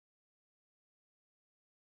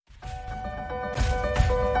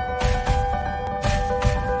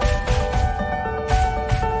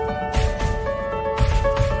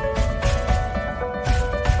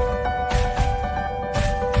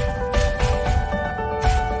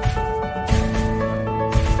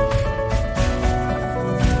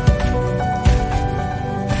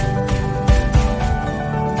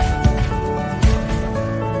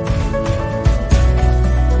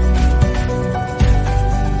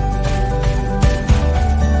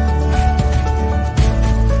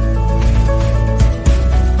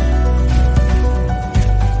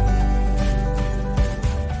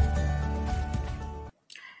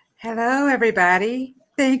everybody.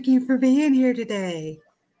 Thank you for being here today.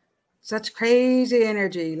 Such crazy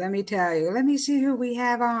energy, let me tell you. Let me see who we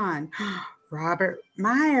have on. Robert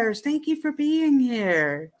Myers, thank you for being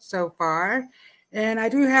here so far. And I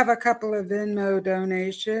do have a couple of Venmo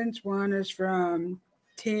donations. One is from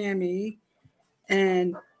Tammy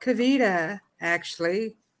and Kavita,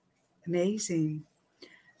 actually. Amazing.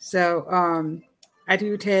 So I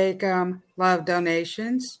do take love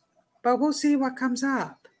donations, but we'll see what comes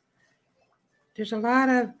up. There's a lot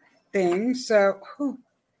of things, so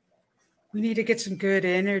we need to get some good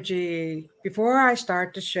energy. Before I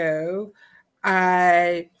start the show,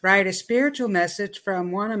 I write a spiritual message from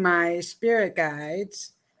one of my spirit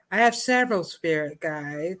guides. I have several spirit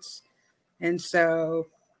guides, and so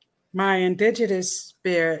my indigenous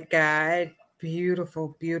spirit guide,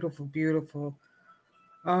 beautiful, beautiful, beautiful.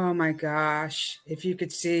 Oh my gosh, if you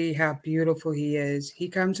could see how beautiful he is. He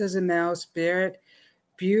comes as a male spirit,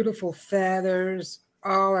 beautiful feathers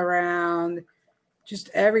all around. Just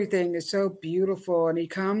everything is so beautiful. And he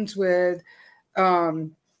comes with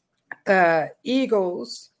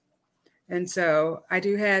eagles. And so I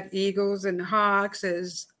do have eagles and hawks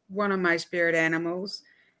as one of my spirit animals.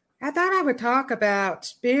 I thought I would talk about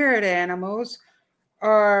spirit animals,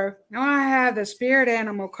 or now I have the spirit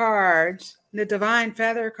animal cards. The divine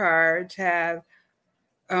feather cards have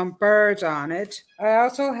birds on it. I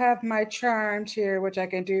also have my charms here, which I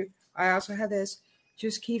can do. I also have this.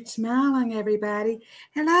 Just keep smiling, everybody.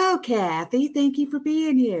 Hello, Kathy. Thank you for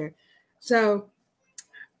being here. So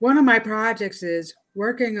one of my projects is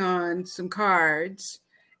working on some cards.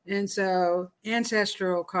 And so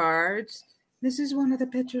ancestral cards. This is one of the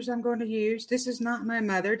pictures I'm going to use. This is not my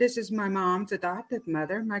mother. This is my mom's adoptive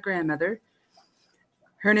mother, my grandmother.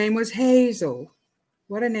 Her name was Hazel.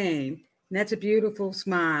 What a name. And that's a beautiful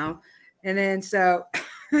smile. And then so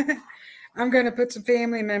I'm going to put some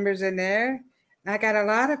family members in there. I got a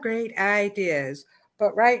lot of great ideas.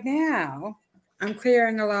 But right now, I'm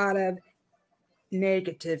clearing a lot of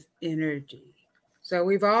negative energy. So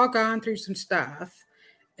we've all gone through some stuff.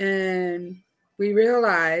 And we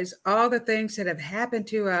realize all the things that have happened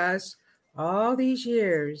to us all these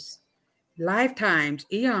years, lifetimes,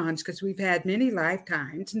 eons, because we've had many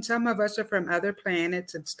lifetimes, and some of us are from other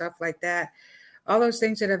planets and stuff like that. All those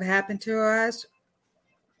things that have happened to us,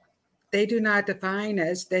 they do not define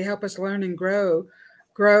us. They help us learn and grow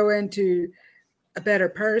into a better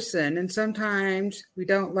person. And sometimes we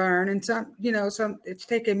don't learn, and some it's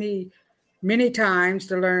taken me many times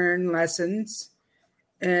to learn lessons.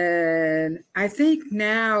 And I think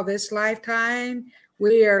now, this lifetime,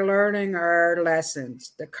 we are learning our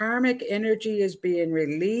lessons. The karmic energy is being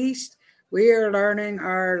released. We are learning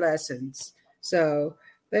our lessons. So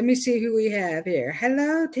let me see who we have here.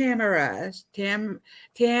 Hello, Tamara.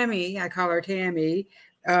 Tammy, I call her Tammy.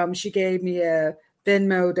 She gave me a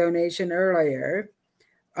Venmo donation earlier.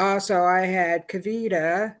 Also, I had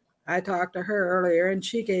Kavita. I talked to her earlier, and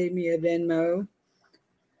she gave me a Venmo.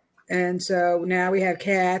 And so now we have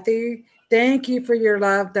Kathy. Thank you for your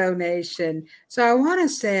love donation. So I want to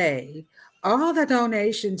say all the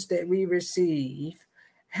donations that we receive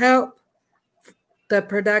help the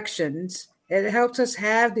productions. It helps us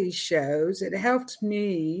have these shows. It helps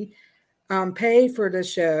me pay for the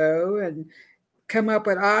show and come up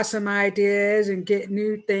with awesome ideas and get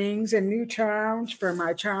new things and new charms for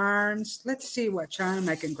my charms. Let's see what charm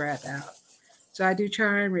I can grab out. So I do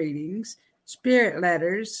charm readings, spirit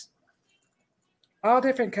letters, all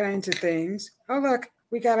different kinds of things. Oh, look,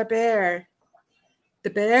 we got a bear.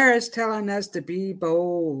 The bear is telling us to be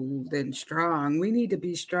bold and strong. We need to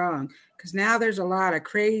be strong because now there's a lot of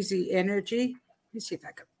crazy energy. Let me see if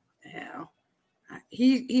I can.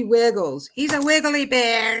 He wiggles. He's a wiggly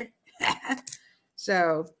bear.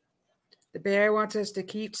 So the bear wants us to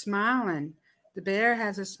keep smiling. The bear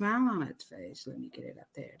has a smile on its face. Let me get it up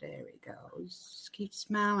there. There we go. Just keep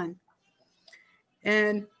smiling.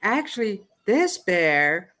 And actually, this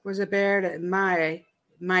bear was a bear that my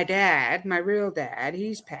dad, my real dad,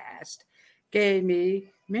 he's passed, gave me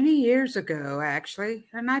many years ago, actually.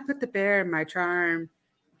 And I put the bear in my charm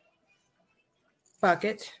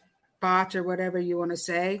bucket, box, or whatever you want to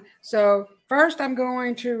say. So first I'm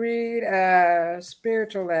going to read a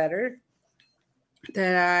spiritual letter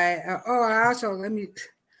that I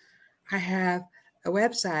have a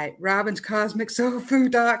website,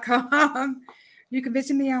 robynscosmicsoulfood.com. You can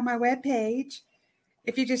visit me on my webpage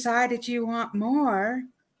if you decide that you want more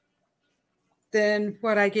than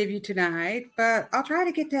what I give you tonight. But I'll try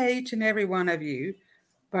to get to each and every one of you.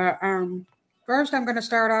 But first, I'm going to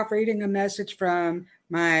start off reading a message from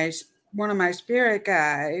one of my spirit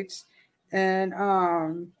guides. And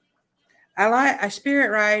I spirit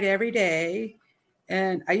ride every day,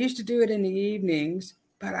 and I used to do it in the evenings,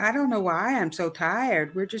 but I don't know why I'm so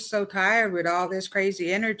tired. We're just so tired with all this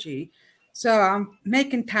crazy energy. So I'm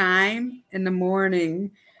making time in the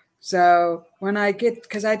morning. So when I get,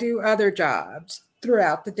 because I do other jobs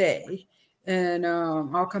throughout the day, and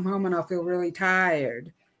I'll come home and I'll feel really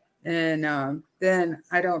tired, and then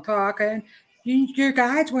I don't talk. And your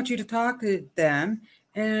guides want you to talk to them,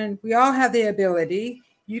 and we all have the ability.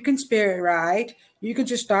 You can spirit ride. You can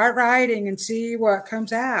just start writing and see what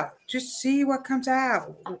comes out. Just see what comes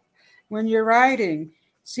out when you're writing.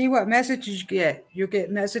 See what messages you get. You'll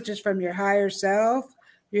get messages from your higher self.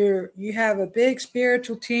 You have a big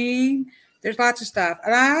spiritual team. There's lots of stuff.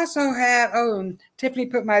 And I also have, Tiffany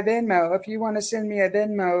put my Venmo. If you want to send me a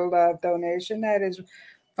Venmo donation, that is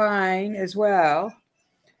fine as well.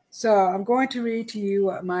 So I'm going to read to you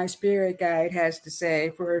what my spirit guide has to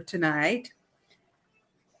say for tonight.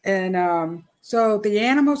 And so the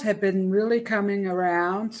animals have been really coming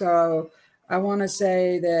around. So I want to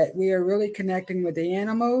say that we are really connecting with the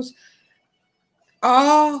animals.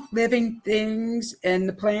 All living things, and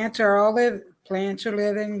the plants are plants are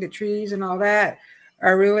living, the trees and all that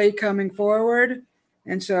are really coming forward.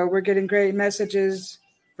 And so we're getting great messages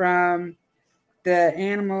from the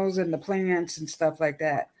animals and the plants and stuff like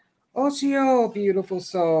that. Ocio, beautiful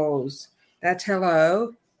souls. That's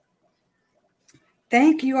hello.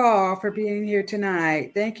 Thank you all for being here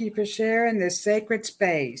tonight. Thank you for sharing this sacred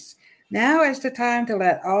space. Now is the time to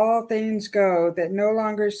let all things go that no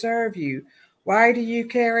longer serve you. Why do you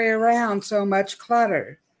carry around so much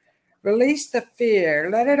clutter? Release the fear,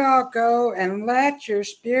 let it all go, and let your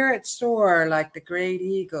spirit soar like the great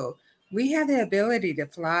eagle. We have the ability to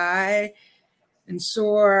fly and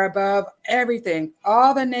soar above everything.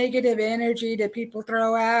 All the negative energy that people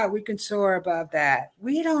throw out, we can soar above that.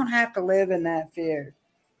 We don't have to live in that fear.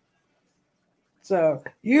 So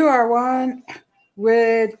you are one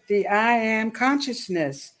with the I am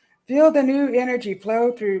consciousness. Feel the new energy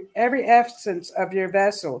flow through every essence of your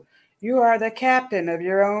vessel. You are the captain of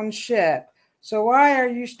your own ship. So why are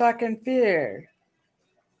you stuck in fear?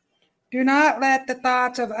 Do not let the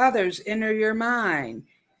thoughts of others enter your mind.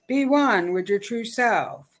 Be one with your true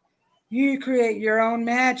self. You create your own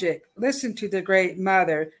magic. Listen to the great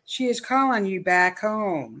mother. She is calling you back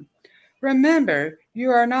home. Remember, you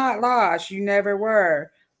are not lost. You never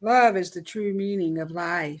were. Love is the true meaning of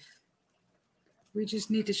life. We just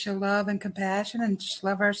need to show love and compassion and just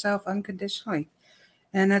love ourselves unconditionally.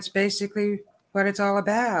 And that's basically what it's all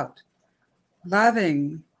about.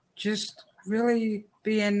 Loving, just really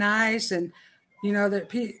being nice. And,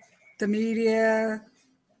 the media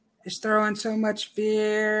is throwing so much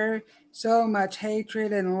fear, so much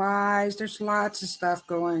hatred and lies. There's lots of stuff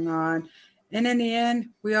going on. And in the end,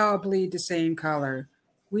 we all bleed the same color.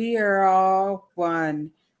 We are all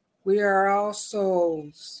one. We are all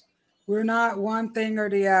souls. We're not one thing or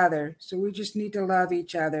the other. So we just need to love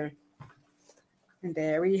each other. And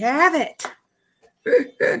there we have it.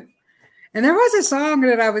 And there was a song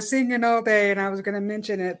that I was singing all day and I was going to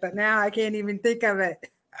mention it, but now I can't even think of it.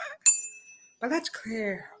 But let's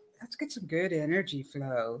clear. Let's get some good energy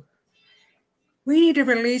flow. We need to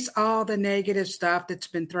release all the negative stuff that's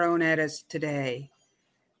been thrown at us today.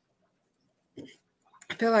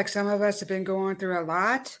 I feel like some of us have been going through a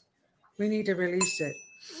lot. We need to release it.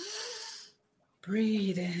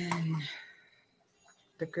 Breathe in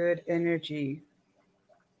the good energy.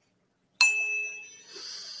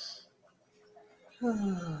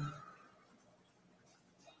 Oh.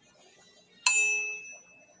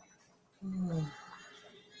 Oh.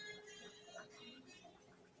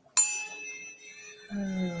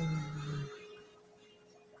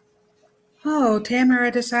 Oh,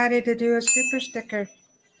 Tamara decided to do a super sticker.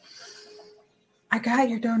 I got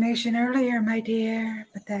your donation earlier, my dear,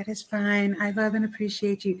 but that is fine. I love and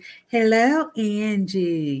appreciate you. Hello,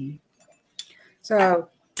 Angie. So,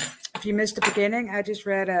 if you missed the beginning, I just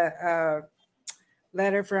read a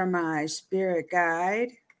letter from my spirit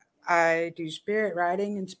guide. I do spirit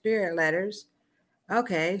writing and spirit letters.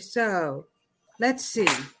 Okay, so let's see.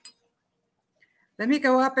 Let me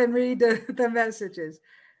go up and read the messages.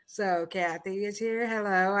 So Kathy is here.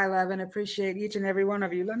 Hello. I love and appreciate each and every one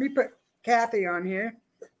of you. Let me put Kathy on here.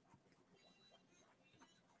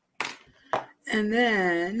 And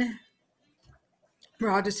then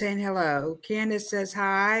we're all just saying hello. Candace says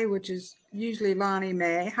hi, which is usually Lonnie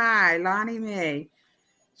Mae. Hi, Lonnie Mae.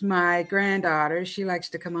 It's my granddaughter. She likes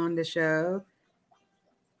to come on the show.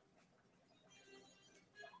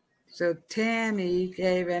 So Tammy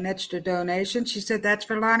gave an extra donation. She said that's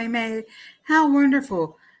for Lonnie Mae. How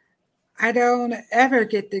wonderful. I don't ever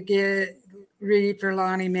get to read for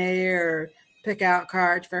Lonnie Mae or pick out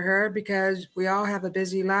cards for her because we all have a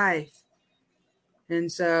busy life.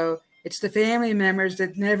 And so it's the family members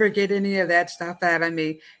that never get any of that stuff out of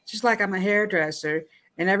me. Just like I'm a hairdresser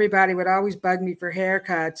and everybody would always bug me for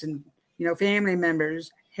haircuts and, family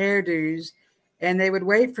members, hairdos. And they would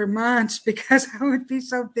wait for months because I would be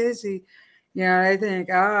so busy. They think,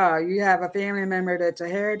 oh, you have a family member that's a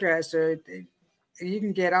hairdresser. You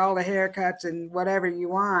can get all the haircuts and whatever you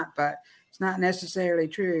want, but it's not necessarily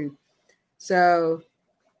true. So,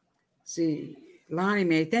 see, Lonnie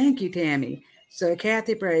Mae, thank you, Tammy. So,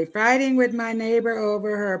 Kathy Bray, fighting with my neighbor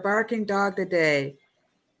over her barking dog today.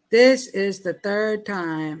 This is the third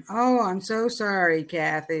time. Oh, I'm so sorry,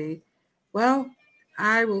 Kathy. Well,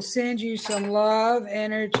 I will send you some love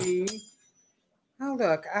energy. Oh,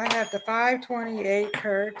 look, I have the 528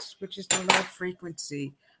 hertz, which is the love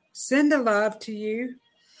frequency. Send the love to you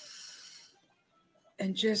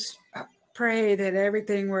and just pray that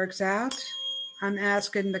everything works out. I'm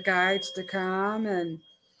asking the guides to come and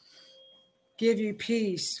give you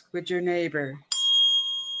peace with your neighbor.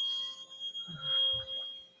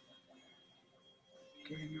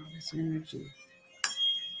 Getting all this energy.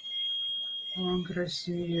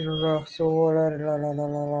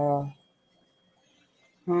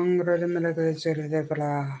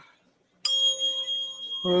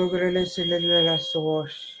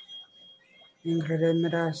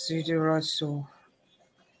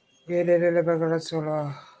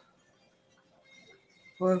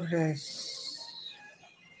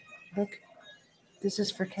 Look, this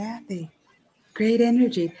is for Kathy. Great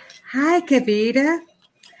energy. Hi, Kavita.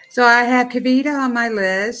 So I have Kavita on my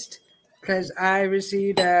list because I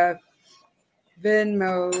received a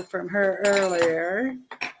Venmo from her earlier.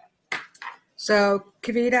 So,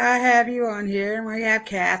 Kavita, I have you on here, and we have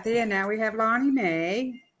Kathy, and now we have Lonnie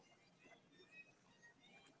Mae.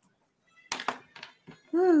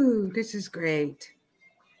 Ooh, this is great.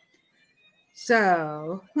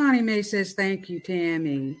 So, Lonnie Mae says, thank you,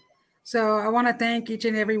 Tammy. So, I want to thank each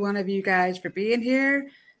and every one of you guys for being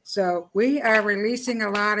here. So, we are releasing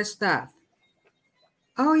a lot of stuff.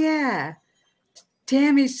 Oh, yeah.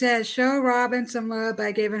 Tammy says, show Robyn some love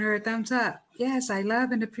by giving her a thumbs up. Yes, I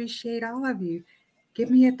love and appreciate all of you. Give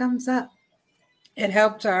me a thumbs up. It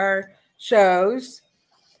helps our shows.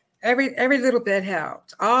 Every little bit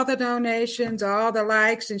helps. All the donations, all the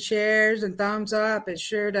likes and shares and thumbs up, it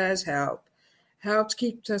sure does help. Helps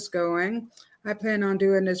keeps us going. I plan on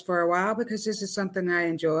doing this for a while because this is something I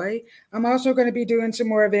enjoy. I'm also going to be doing some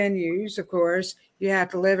more venues, of course. You have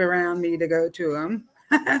to live around me to go to them.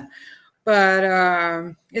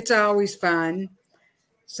 But it's always fun.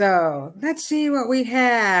 So let's see what we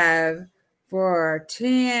have for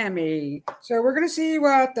Tammy. So we're going to see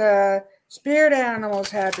what the spirit animals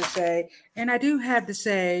have to say. And I do have to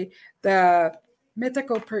say the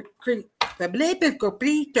mythical creatures.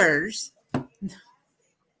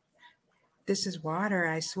 This is water,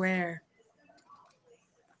 I swear.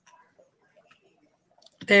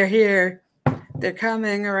 They're here. They're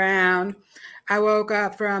coming around. I woke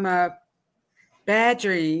up from a bad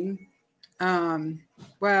dream.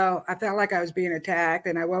 Well, I felt like I was being attacked,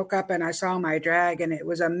 and I woke up and I saw my dragon. It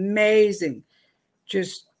was amazing.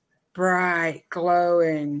 Just bright,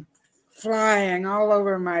 glowing, flying all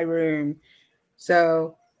over my room.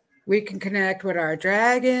 So we can connect with our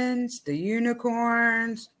dragons, the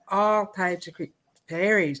unicorns, all types of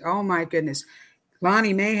fairies. Oh my goodness.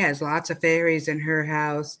 Lonnie Mae has lots of fairies in her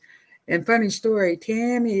house. And funny story,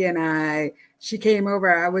 Tammy and she came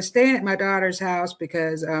over. I was staying at my daughter's house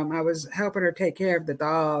because I was helping her take care of the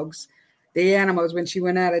dogs, the animals when she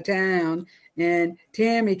went out of town. And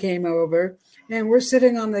Tammy came over and we're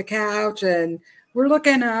sitting on the couch and we're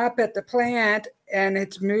looking up at the plant and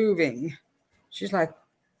it's moving. She's like,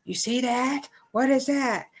 you see that? What is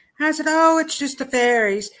that? And I said, oh, it's just the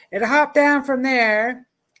fairies. It hopped down from there.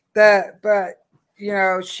 But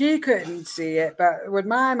she couldn't see it. But with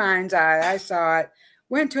my mind's eye, I saw it.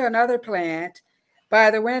 Went to another plant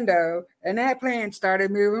by the window, and that plant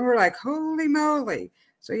started moving. We're like, holy moly.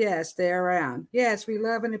 So, yes, they're around. Yes, we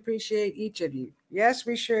love and appreciate each of you. Yes,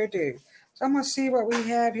 we sure do. So I'm going to see what we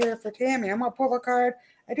have here for Tammy. I'm going to pull a card.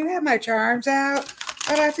 I do have my charms out,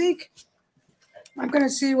 but I think I'm going to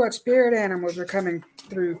see what spirit animals are coming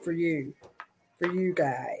through for you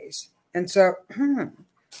guys. And so,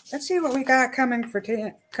 let's see what we got coming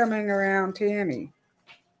around Tammy.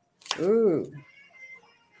 Ooh.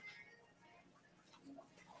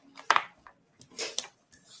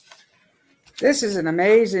 This is an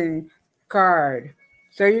amazing card.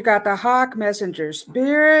 So you got the Hawk Messenger.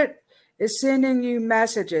 Spirit is sending you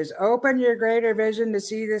messages. Open your greater vision to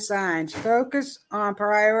see the signs. Focus on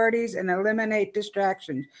priorities and eliminate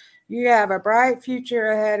distractions. You have a bright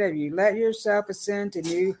future ahead of you. Let yourself ascend to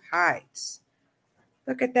new heights.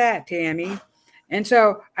 Look at that, Tammy. And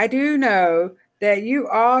so I do know that you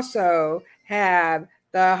also have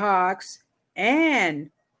the hawks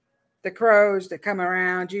and the crows that come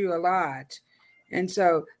around you a lot. And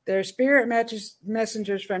so they're spirit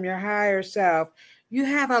messengers from your higher self. You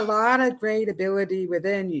have a lot of great ability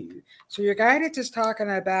within you. So your guidance is talking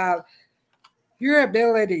about your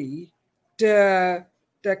ability to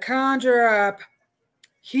conjure up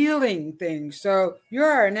healing things. So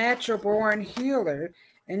you're a natural born healer,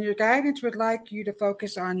 and your guidance would like you to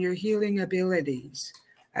focus on your healing abilities.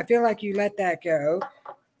 I feel like you let that go,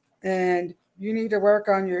 and you need to work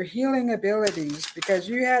on your healing abilities because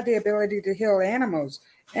you have the ability to heal animals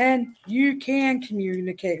and you can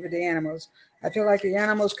communicate with the animals. I feel like the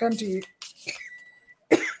animals come to you.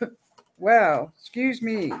 Well, excuse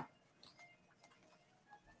me.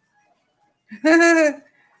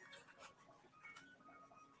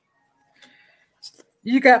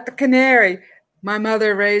 You got the canary. My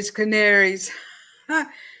mother raised canaries.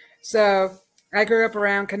 So I grew up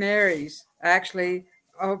around canaries, actually,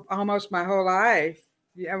 almost my whole life.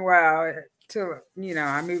 Yeah, well, till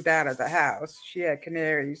I moved out of the house. She had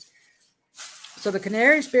canaries. So the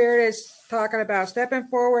canary spirit is talking about stepping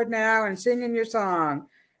forward now and singing your song.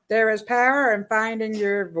 There is power in finding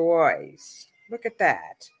your voice. Look at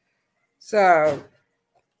that. So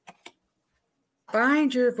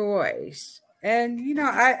find your voice. And,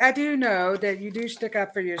 I do know that you do stick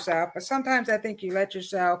up for yourself, but sometimes I think you let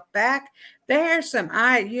yourself back.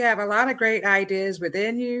 You have a lot of great ideas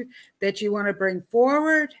within you that you want to bring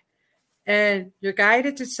forward. And you're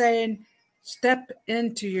guided to saying, step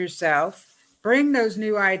into yourself, bring those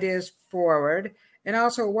new ideas forward, and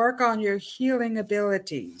also work on your healing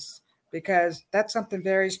abilities because that's something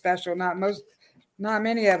very special. Not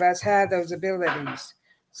many of us have those abilities.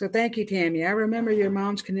 So thank you, Tammy. I remember your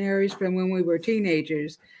mom's canaries from when we were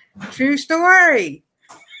teenagers. True story.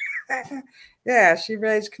 Yeah, she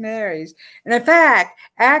raised canaries. And in fact,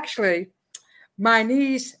 actually, my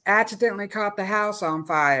niece accidentally caught the house on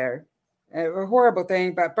fire. A horrible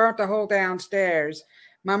thing, but burnt the whole downstairs.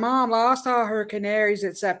 My mom lost all her canaries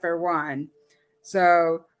except for one.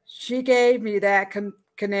 So she gave me that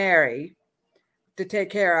canary to take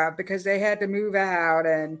care of because they had to move out.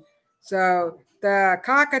 And so the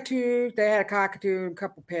cockatoo, they had a cockatoo and a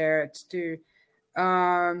couple parrots too.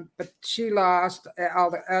 But she lost all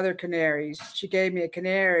the other canaries. She gave me a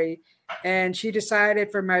canary, and she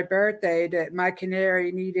decided for my birthday that my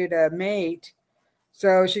canary needed a mate.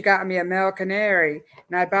 So she got me a male canary,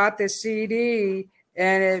 and I bought this CD,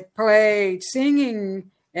 and it played singing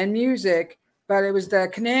and music, but it was the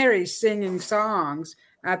canaries singing songs.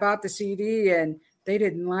 I bought the CD, and they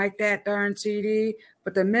didn't like that darn CD.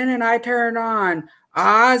 But the minute I turned on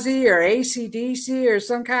Ozzy or AC/DC or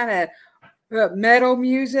some kind of metal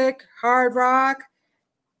music, hard rock,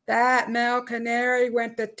 that male canary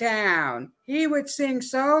went to town. He would sing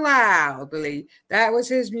so loudly. That was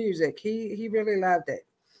his music. He really loved it.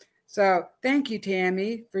 So thank you,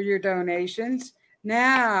 Tammy, for your donations.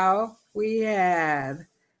 Now we have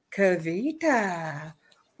Kavita.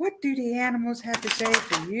 What do the animals have to say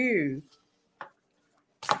for you?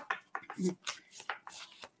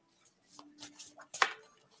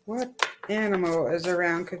 What animal is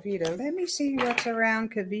around Kavita? Let me see what's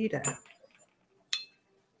around Kavita.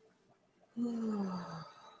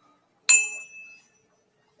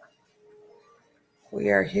 We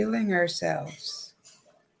are healing ourselves.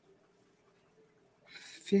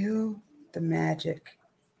 Feel the magic.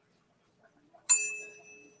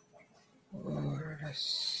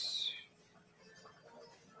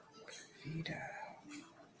 Kavita.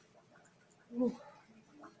 Ooh.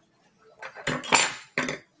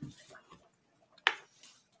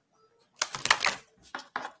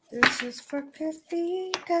 This is for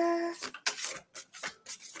Kavita.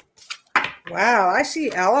 Wow, I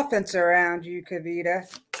see elephants around you, Kavita.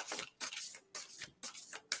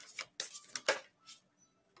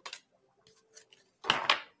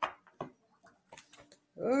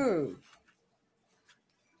 Ooh.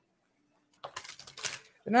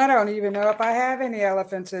 And I don't even know if I have any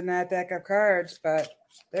elephants in that deck of cards, but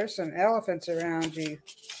there's some elephants around you.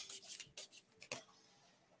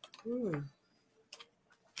 Ooh.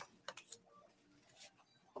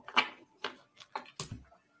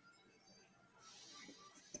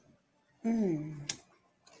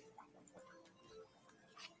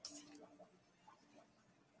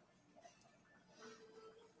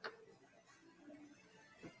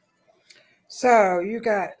 So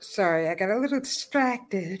sorry, I got a little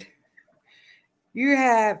distracted. You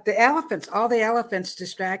have the elephants, all the elephants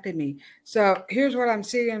distracted me. So here's what I'm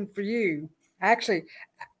seeing for you. Actually,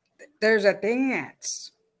 there's a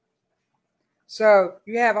dance. So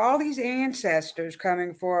you have all these ancestors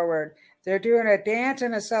coming forward. They're doing a dance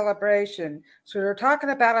and a celebration. So they're talking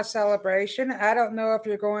about a celebration. I don't know if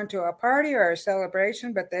you're going to a party or a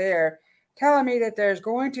celebration, but they're telling me that there's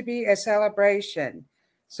going to be a celebration.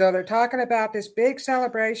 So they're talking about this big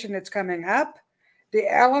celebration that's coming up. The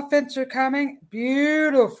elephants are coming.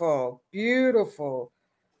 Beautiful, beautiful.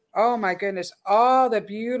 Oh my goodness. All the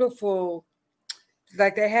beautiful,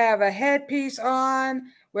 like they have a headpiece on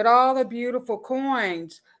with all the beautiful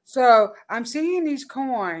coins. So I'm seeing these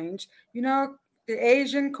coins, the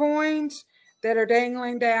Asian coins that are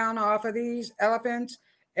dangling down off of these elephants,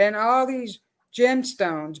 and all these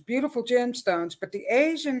gemstones, beautiful gemstones. But the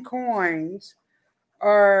Asian coins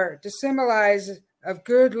are to symbolize of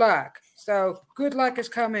good luck. So good luck is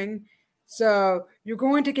coming. So you're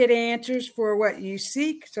going to get answers for what you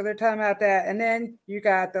seek. So they're talking about that. And then you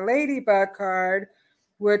got the ladybug card,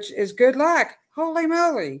 which is good luck. Holy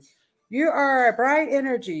moly. You are a bright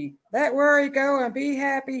energy. Let worry go and be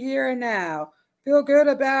happy here and now. Feel good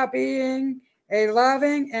about being a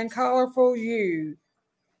loving and colorful you.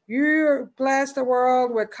 You bless the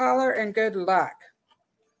world with color and good luck.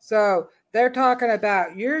 So they're talking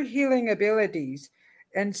about your healing abilities.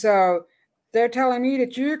 And so they're telling me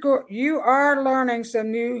that you are learning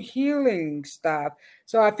some new healing stuff.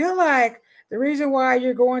 So I feel like the reason why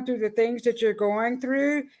you're going through the things that you're going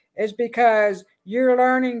through is because you're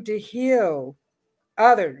learning to heal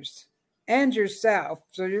others and yourself.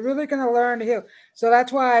 So you're really going to learn to heal. So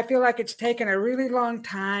that's why I feel like it's taken a really long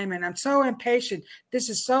time and I'm so impatient. This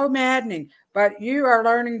is so maddening, but you are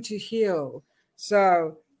learning to heal.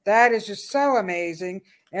 So that is just so amazing.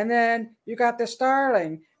 And then you got the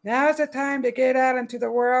starling. Now is the time to get out into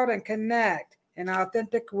the world and connect in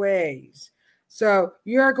authentic ways. So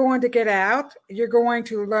you're going to get out. You're going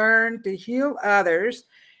to learn to heal others.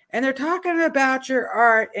 And they're talking about your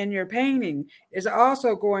art and your painting is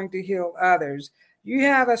also going to heal others. You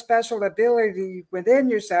have a special ability within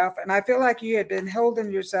yourself, and I feel like you had been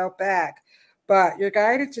holding yourself back. But your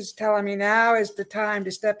guidance is telling me now is the time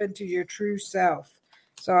to step into your true self.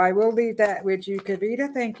 So I will leave that with you,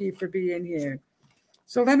 Kavita. Thank you for being here.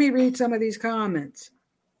 So let me read some of these comments.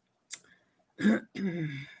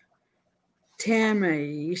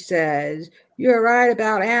 Tammy says, you're right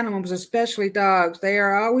about animals, especially dogs. They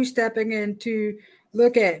are always stepping in to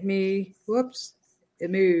look at me. Whoops,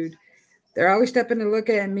 it moved. They're always stepping to look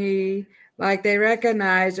at me like they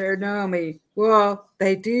recognize or know me. Well,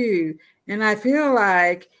 they do. And I feel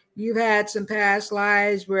like you've had some past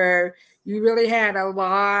lives where you really had a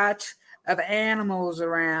lot of animals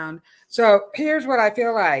around. So here's what I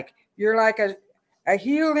feel like. You're like a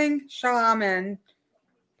healing shaman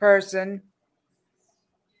person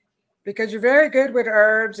because you're very good with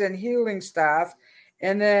herbs and healing stuff.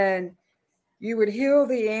 And then you would heal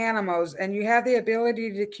the animals and you have the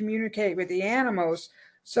ability to communicate with the animals.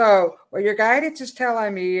 So, what your guidance is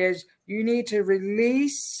telling me is you need to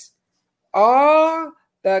release all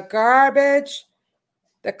the garbage,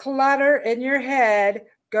 the clutter in your head,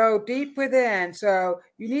 go deep within. So,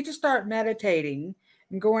 you need to start meditating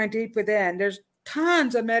and going deep within. There's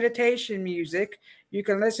tons of meditation music you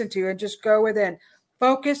can listen to and just go within.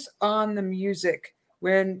 Focus on the music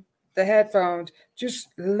when the headphones, just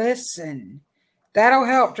listen. That'll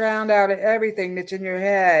help drown out everything that's in your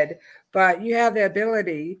head, but you have the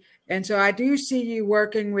ability. And so I do see you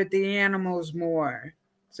working with the animals more.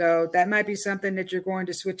 So that might be something that you're going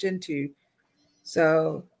to switch into.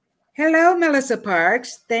 So, hello, Melissa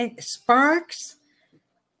Parks. Sparks.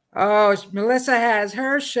 Oh, Melissa has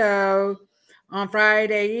her show on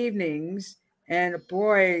Friday evenings. And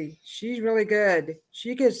boy, she's really good.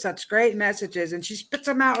 She gives such great messages and she spits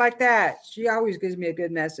them out like that. She always gives me a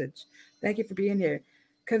good message. Thank you for being here.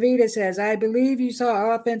 Kavita says, I believe you saw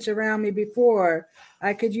elephants around me before.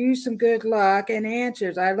 I could use some good luck and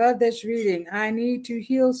answers. I love this reading. I need to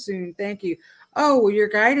heal soon. Thank you. Oh, well, your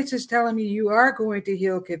guidance is telling me you are going to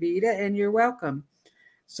heal, Kavita, and you're welcome.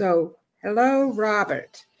 So, hello,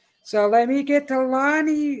 Robert. So let me get to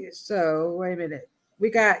Lonnie. So, wait a minute.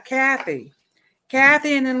 We got Kathy.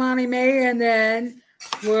 Kathy and then Lonnie Mae, and then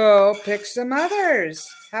we'll pick some others.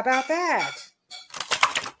 How about that?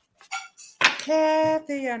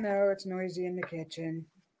 Kathy, I know it's noisy in the kitchen.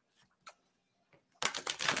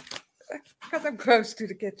 Because I'm close to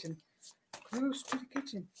the kitchen. Close to the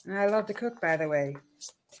kitchen. And I love to cook, by the way.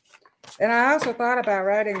 And I also thought about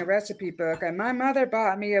writing a recipe book. And my mother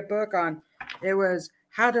bought me a book on, it was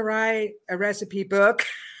how to write a recipe book.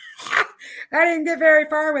 I didn't get very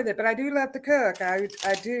far with it, but I do love to cook. I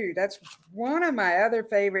do. That's one of my other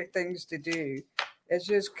favorite things to do, is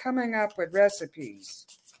just coming up with recipes.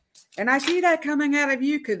 And I see that coming out of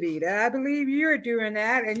you, Kavita. I believe you're doing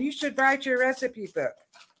that, and you should write your recipe book.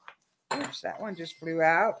 Oops, that one just flew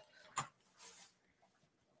out.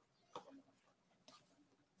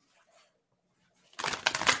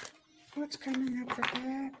 What's coming up for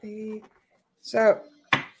Kathy? So,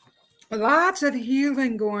 lots of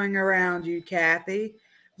healing going around you, Kathy.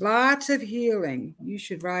 Lots of healing. You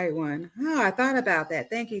should write one. Oh, I thought about that.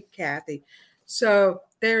 Thank you, Kathy. So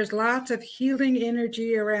there's lots of healing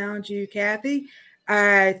energy around you, Kathy.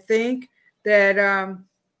 I think that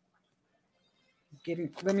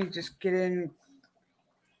let me just get in,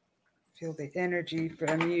 feel the energy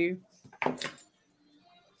from you.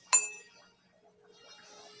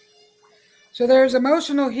 So there's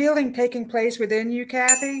emotional healing taking place within you,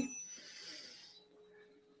 Kathy.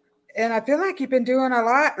 And I feel like you've been doing a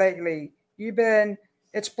lot lately. You've been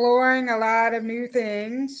exploring a lot of new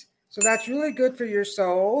things. So that's really good for your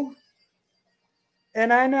soul.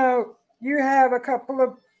 And I know you have a couple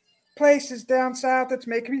of places down south that's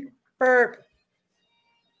making me burp.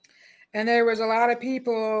 And there was a lot of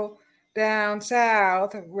people down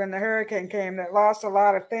south when the hurricane came that lost a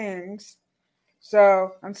lot of things.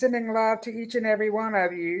 So I'm sending love to each and every one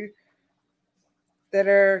of you that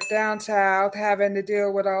are down south having to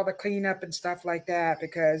deal with all the cleanup and stuff like that,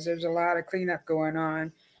 because there's a lot of cleanup going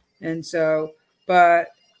on. And so, but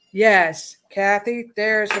yes, Kathy,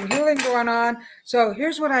 there's some healing going on. So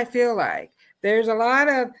here's what I feel like. There's a lot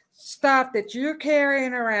of stuff that you're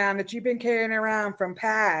carrying around, that you've been carrying around from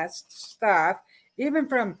past stuff, even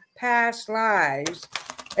from past lives.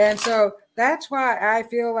 And so that's why I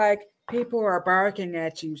feel like people are barking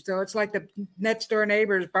at you. So it's like the next door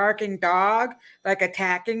neighbor's barking dog, like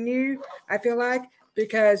attacking you, I feel like,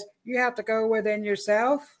 because you have to go within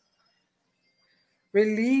yourself,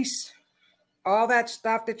 release all that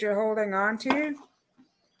stuff that you're holding on to.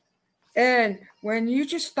 And when you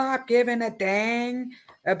just stop giving a dang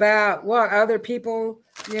about what other people,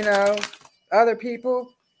 other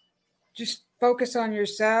people, just focus on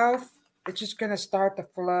yourself, it's just going to start to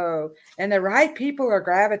flow. And the right people are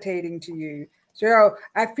gravitating to you. So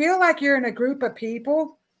I feel like you're in a group of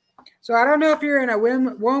people. So I don't know if you're in a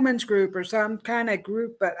women's group or some kind of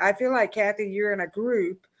group, but I feel like, Kathy, you're in a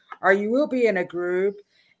group, or you will be in a group,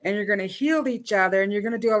 and you're going to heal each other, and you're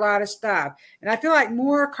going to do a lot of stuff. And I feel like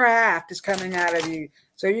more craft is coming out of you.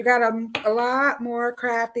 So you got a lot more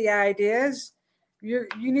crafty ideas. You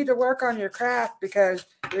need to work on your craft, because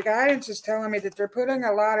your guidance is telling me that they're putting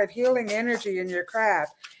a lot of healing energy in your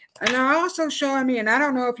craft. And they're also showing me, and I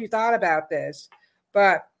don't know if you thought about this,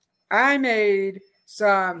 but I made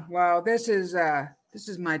some, well, this is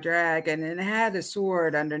my dragon, and it had a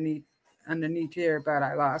sword underneath here, but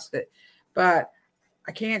I lost it. But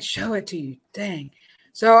I can't show it to you. Dang.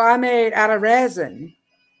 So I made out of resin.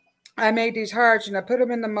 I made these hearts, and I put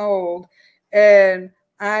them in the mold, and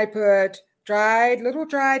I put little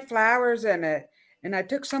dried flowers in it. And I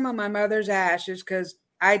took some of my mother's ashes, because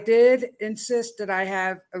I did insist that I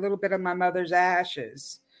have a little bit of my mother's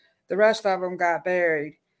ashes. The rest of them got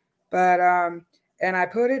buried. But, and I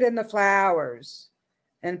put it in the flowers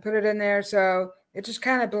and put it in there. So it just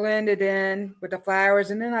kind of blended in with the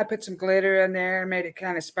flowers. And then I put some glitter in there and made it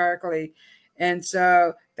kind of sparkly. And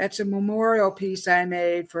so that's a memorial piece I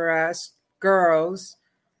made for us girls.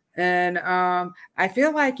 And I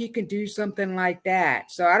feel like you can do something like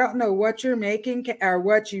that. So I don't know what you're making or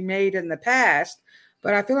what you made in the past,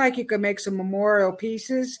 but I feel like you can make some memorial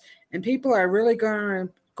pieces, and people are really going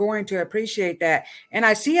to appreciate that. And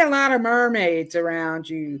I see a lot of mermaids around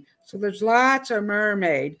you. So there's lots of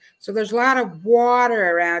mermaid. So there's a lot of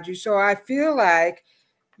water around you. So I feel like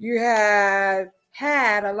you have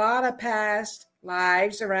had a lot of past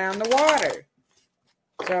lives around the water.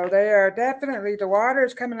 So they are definitely, the water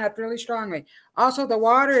is coming up really strongly. Also, the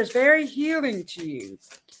water is very healing to you.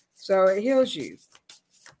 So it heals you.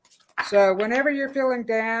 So whenever you're feeling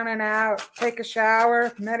down and out, take a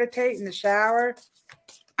shower, meditate in the shower,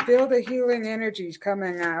 feel the healing energies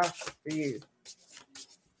coming out for you.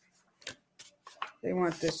 They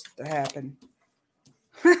want this to happen.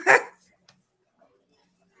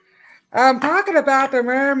 I'm talking about the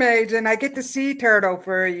mermaids, and I get the sea turtle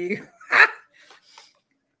for you.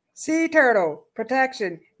 Sea turtle,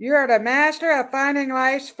 protection. You are the master of finding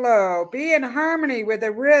life's flow. Be in harmony with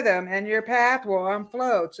the rhythm, and your path will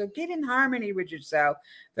unfloat. So get in harmony with yourself,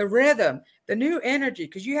 the rhythm, the new energy,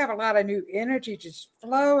 because you have a lot of new energy just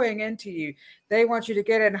flowing into you. They want you to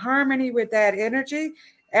get in harmony with that energy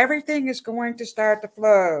everything is going to start to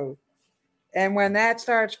flow. And when that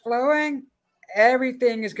starts flowing,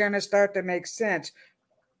 everything is going to start to make sense.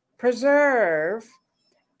 Preserve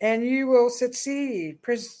and you will succeed.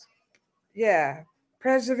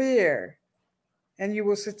 Persevere and you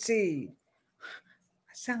will succeed.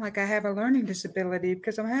 I sound like I have a learning disability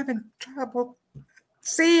because I'm having trouble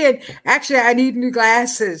seeing. Actually, I need new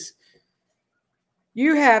glasses.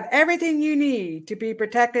 You have everything you need to be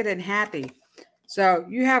protected and happy. So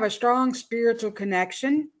you have a strong spiritual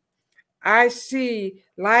connection. I see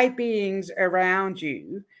light beings around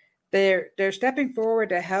you. They're stepping forward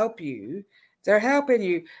to help you. They're helping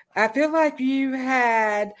you. I feel like you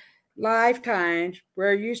had lifetimes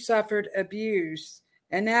where you suffered abuse,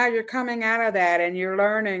 and now you're coming out of that and you're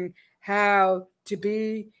learning how to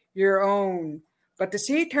be your own. But the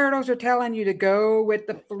sea turtles are telling you to go with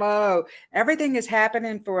the flow. Everything is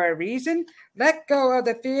happening for a reason. Let go of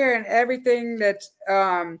the fear and everything that's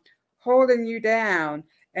holding you down,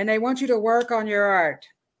 and they want you to work on your art.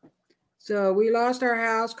 So we lost our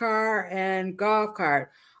house, car, and golf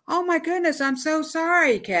cart. Oh my goodness, I'm so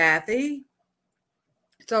sorry, Kathy.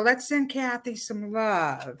 So let's send Kathy some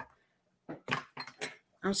love.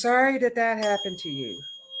 I'm sorry that happened to you.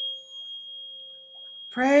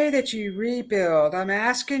 Pray that you rebuild. I'm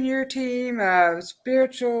asking your team,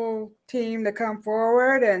 spiritual team, to come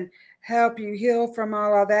forward and help you heal from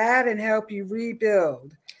all of that and help you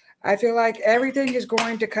rebuild. I feel like everything is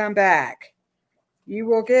going to come back. You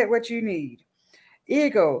will get what you need.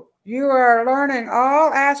 Eagle, you are learning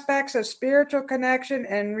all aspects of spiritual connection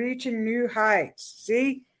and reaching new heights.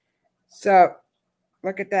 See? So,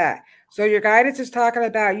 look at that. So, your guidance is talking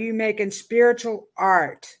about you making spiritual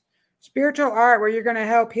art. Spiritual art where you're going to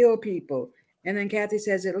help heal people. And then Kathy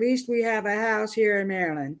says, at least we have a house here in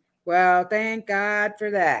Maryland. Well, thank God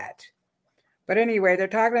for that. But anyway, they're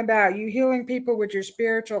talking about you healing people with your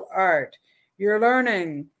spiritual art. You're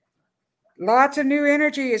learning. Lots of new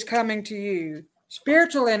energy is coming to you.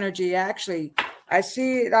 Spiritual energy, actually. I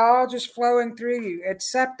see it all just flowing through you.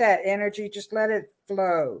 Accept that energy. Just let it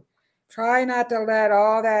flow. Try not to let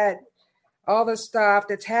all the stuff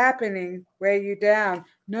that's happening weigh you down.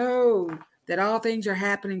 Know that all things are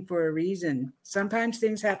happening for a reason. Sometimes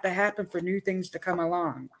things have to happen for new things to come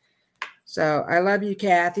along. So I love you,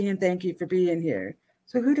 Kathy, and thank you for being here.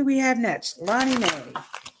 So who do we have next? Lonnie Mae.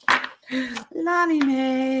 Lonnie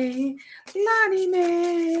Mae. Lonnie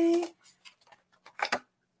Mae.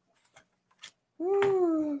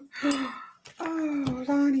 Ooh. Oh,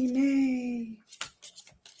 Lonnie Mae.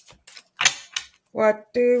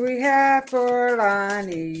 What do we have for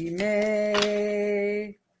Lonnie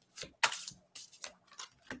Mae?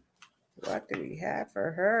 What do we have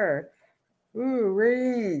for her? Ooh,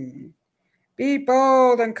 ring. Be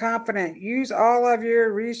bold and confident. Use all of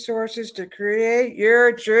your resources to create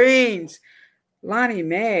your dreams. Lonnie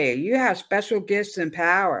Mae, you have special gifts and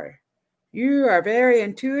power. You are very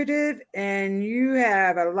intuitive and you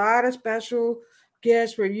have a lot of special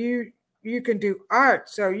gifts where you can do art.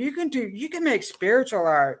 So you can make spiritual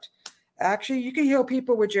art. Actually, you can heal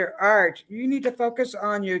people with your art. You need to focus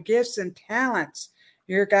on your gifts and talents.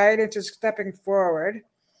 Your guidance is stepping forward.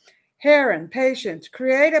 Heron, patience.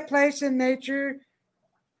 Create a place in nature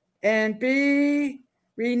and be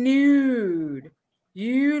renewed.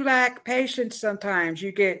 You lack patience sometimes.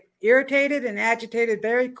 You get irritated and agitated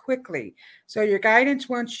very quickly. So your guidance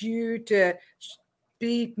wants you to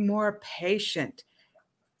be more patient.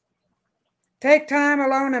 Take time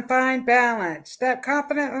alone and find balance. Step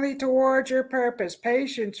confidently towards your purpose.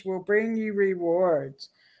 Patience will bring you rewards.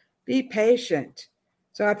 Be patient.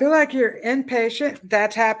 So I feel like you're impatient.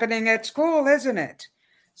 That's happening at school, isn't it?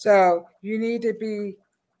 So you need to be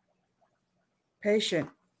patient,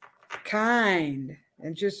 kind,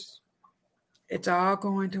 and just, it's all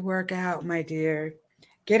going to work out, my dear.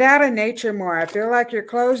 Get out in nature more. I feel like you're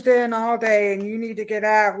closed in all day and you need to get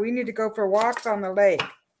out. We need to go for walks on the lake.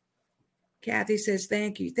 Kathy says,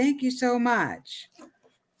 thank you. Thank you so much.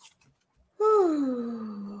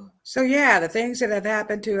 Whew. So yeah, the things that have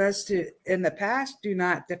happened to us in the past do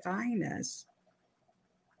not define us.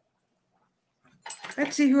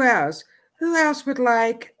 Let's see who else. Who else would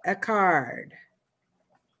like a card?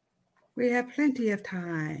 We have plenty of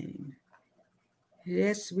time.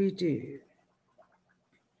 Yes, we do.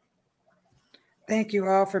 Thank you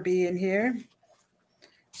all for being here.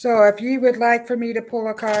 So if you would like for me to pull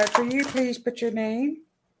a card for you, please put your name.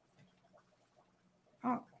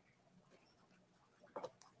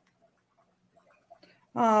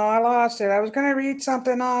 Oh, I lost it. I was going to read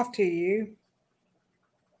something off to you.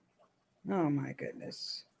 Oh, my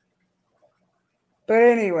goodness. But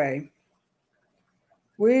anyway,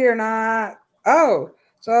 we are not. Oh,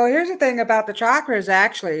 So here's the thing about the chakras,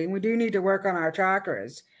 actually. We do need to work on our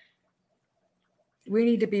chakras. We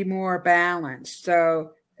need to be more balanced.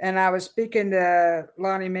 So, and I was speaking to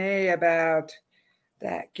Lonnie Mae about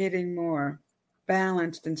that, getting more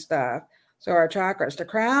balanced and stuff. So our chakras, the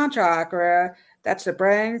crown chakra, that's the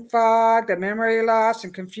brain fog, the memory loss,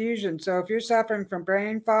 and confusion. So if you're suffering from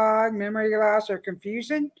brain fog, memory loss, or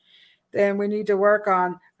confusion, then we need to work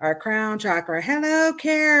on our crown chakra. Hello,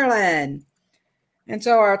 Carolyn. And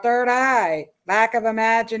so our third eye, lack of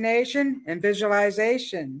imagination and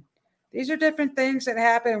visualization. These are different things that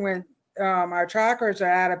happen when our chakras are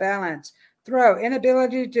out of balance. Throat,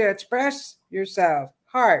 inability to express yourself.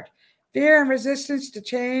 Heart, fear and resistance to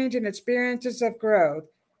change and experiences of growth.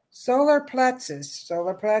 Solar plexus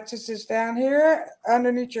is down here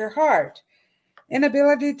underneath your heart.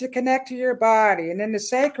 Inability to connect to your body. And then the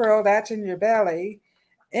sacral, that's in your belly.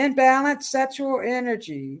 Imbalanced sexual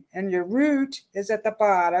energy. And your root is at the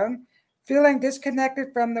bottom, feeling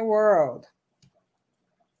disconnected from the world.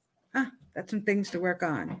 That's some things to work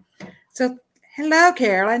on. So, hello,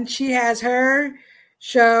 Carolyn. She has her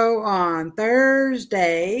show on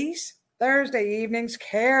Thursday evenings.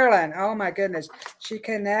 Carolyn, oh my goodness. She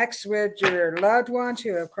connects with your loved ones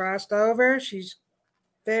who have crossed over. She's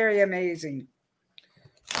very amazing.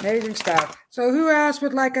 Amazing stuff. So who else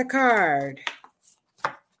would like a card?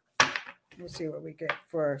 We'll see what we get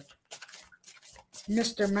for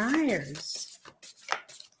Mr. Myers.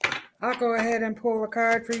 I'll go ahead and pull a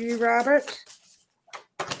card for you, Robert.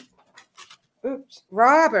 Oops,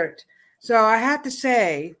 Robert. So I have to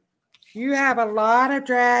say, you have a lot of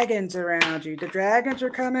dragons around you. The dragons are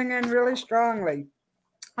coming in really strongly.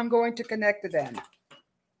 I'm going to connect to them.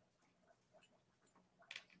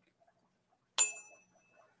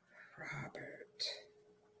 Robert.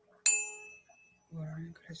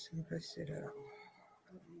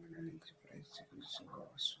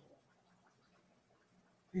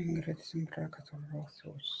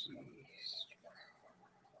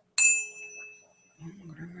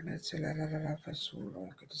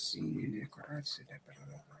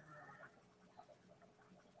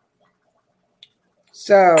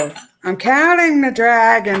 So I'm counting the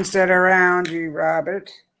dragons that are around you,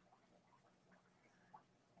 Robert.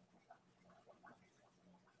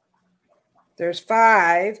 There's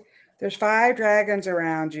 5. There's 5 dragons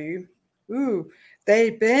around you. Ooh,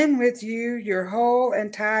 they've been with you your whole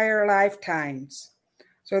entire lifetimes.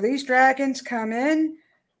 So these dragons come in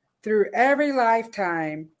through every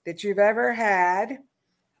lifetime that you've ever had.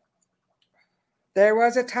 There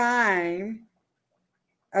was a time,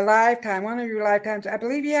 one of your lifetimes, I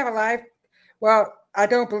believe you have a life, well, I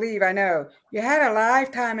don't believe, I know. You had a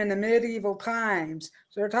lifetime in the medieval times.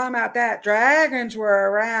 So we're talking about that. Dragons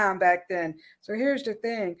were around back then. So here's the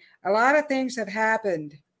thing. A lot of things have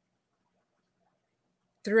happened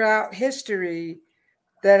throughout history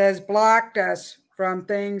that has blocked us from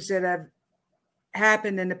things that have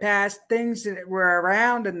happened in the past, things that were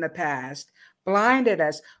around in the past, blinded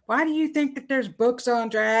us. Why do you think that there's books on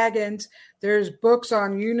dragons? There's books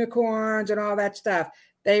on unicorns and all that stuff.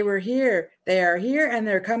 They were here. They are here and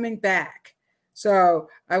they're coming back. So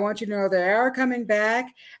I want you to know they are coming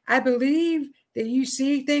back. I believe that you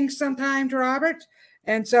see things sometimes, Robert.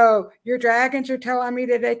 And so your dragons are telling me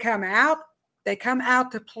that they come out. They come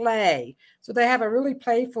out to play. So they have a really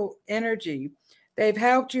playful energy. They've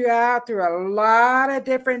helped you out through a lot of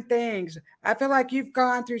different things. I feel like you've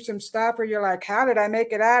gone through some stuff where you're like, how did I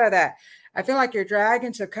make it out of that? I feel like your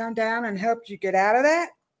dragons have come down and helped you get out of that.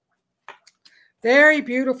 Very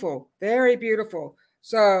beautiful. Very beautiful.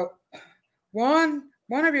 So one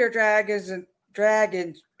of your dragons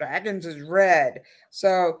is red.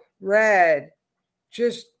 So red,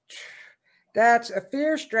 just, that's a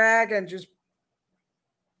fierce dragon, just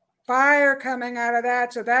fire coming out of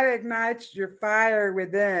that. So that ignites your fire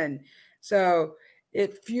within. So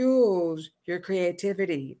it fuels your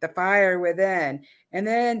creativity, the fire within. And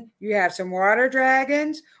then you have some water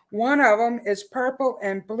dragons. One of them is purple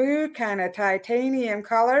and blue, kind of titanium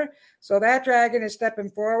color. So that dragon is stepping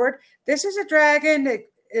forward. This is a dragon that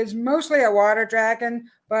is mostly a water dragon,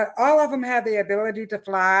 but all of them have the ability to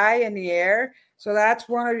fly in the air. So that's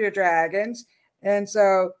one of your dragons. And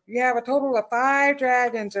so you have a total of 5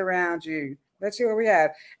 dragons around you. Let's see what we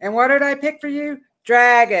have. And what did I pick for you?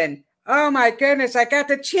 Dragon. Oh my goodness, I got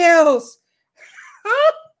the chills.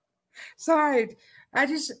 Sorry, I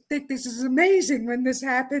just think this is amazing when this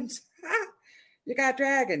happens. You got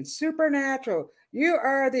dragons, supernatural. You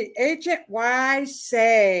are the ancient wise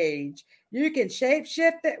sage. You can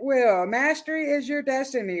shapeshift at will. Mastery is your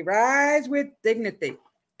destiny. Rise with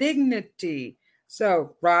dignity.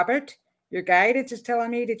 So, Robert, Your guidance is telling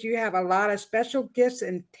me that you have a lot of special gifts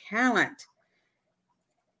and talent.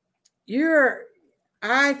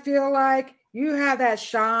 I feel like you have that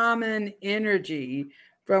shaman energy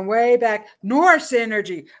from way back, Norse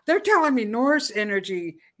energy. They're telling me Norse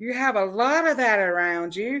energy. You have a lot of that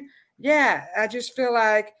around you. Yeah, I just feel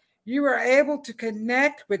like you were able to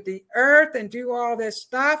connect with the earth and do all this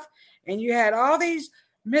stuff. And you had all these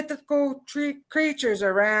mythical creatures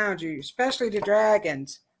around you, especially the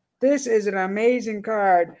dragons. This is an amazing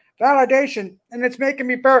card. Validation. And it's making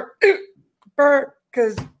me burp. Burp,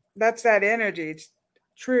 because that's that energy. It's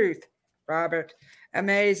truth, Robert.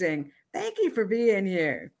 Amazing. Thank you for being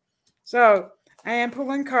here. So I am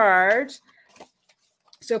pulling cards.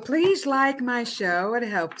 So please like my show. It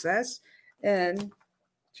helps us. And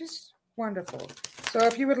just wonderful. So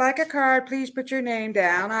if you would like a card, please put your name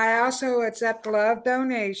down. I also accept love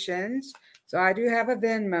donations. So I do have a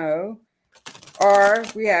Venmo. Or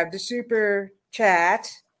we have the super chat.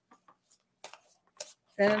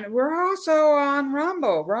 And we're also on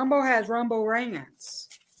Rumble. Rumble has Rumble Rants.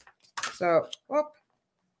 So,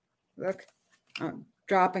 look, I'm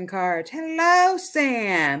dropping cards. Hello,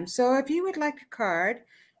 Sam. So if you would like a card,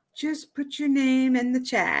 just put your name in the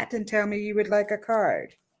chat and tell me you would like a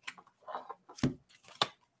card.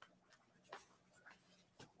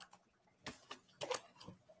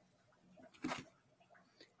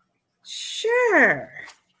 Sure.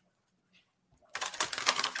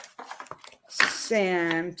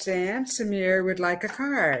 Samir would like a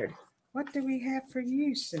card. What do we have for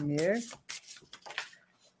you, Samir?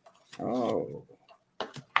 Oh,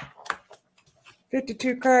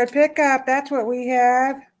 52 card pickup. That's what we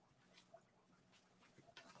have.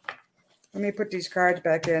 Let me put these cards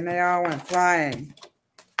back in. They all went flying.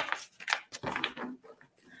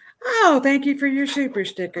 Oh, thank you for your super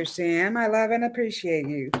sticker, Sam. I love and appreciate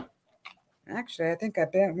you. Actually, I think I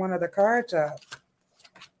bent one of the cards up.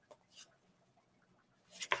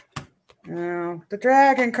 Oh, the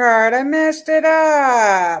dragon card. I messed it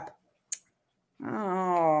up.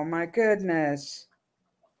 Oh, my goodness.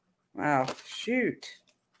 Wow, shoot.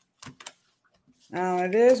 Oh,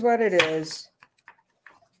 it is what it is.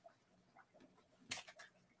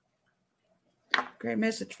 Great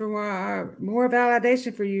message for more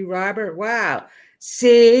validation for you, Robert. Wow.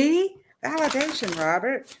 See? Validation,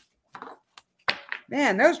 Robert.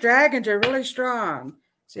 Man, those dragons are really strong.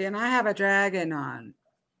 See, and I have a dragon on.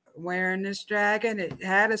 Wearing this dragon, it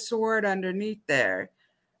had a sword underneath there.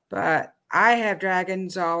 But I have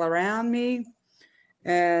dragons all around me.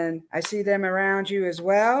 And I see them around you as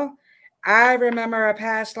well. I remember a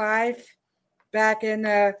past life back in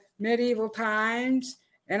the medieval times.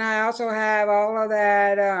 And I also have all of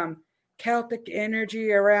that Celtic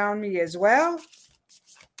energy around me as well.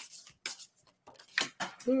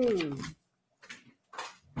 Ooh.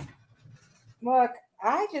 Look,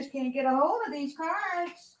 I just can't get a hold of these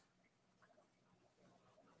cards.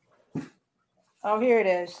 Oh, here it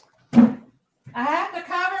is. I have to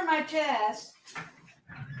cover my chest.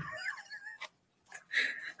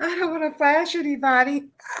 I don't want to flash anybody.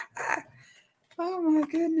 Oh, my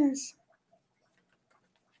goodness.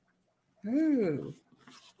 Ooh.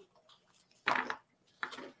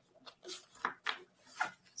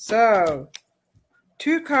 So,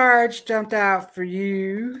 2 cards jumped out for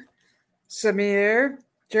you, Samir.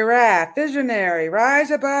 Giraffe, visionary, rise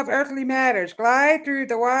above earthly matters, glide through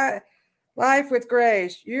the life with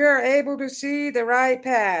grace. You are able to see the right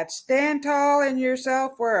path. Stand tall in your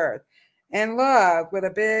self-worth and love with a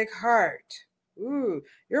big heart. Ooh,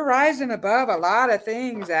 you're rising above a lot of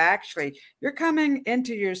things, actually. You're coming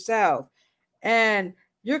into yourself. And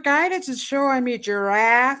your guidance is showing me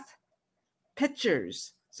giraffe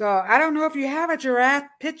pictures. So I don't know if you have a giraffe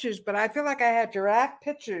pictures, but I feel like I have giraffe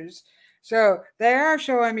pictures. So they are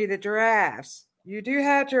showing me the giraffes. You do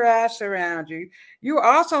have giraffes around you. You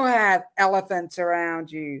also have elephants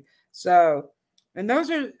around you. So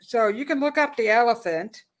you can look up the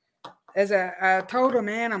elephant as a totem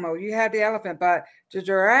animal. You have the elephant, but the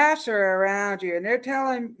giraffes are around you, and they're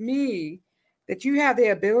telling me that you have the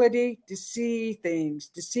ability to see things,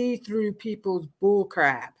 to see through people's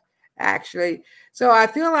bullcrap, actually. So I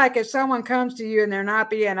feel like if someone comes to you and they're not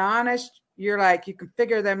being honest, you're like, you can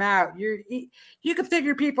figure them out. You can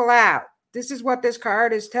figure people out. This is what this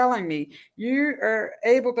card is telling me. You are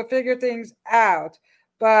able to figure things out,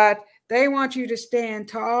 but they want you to stand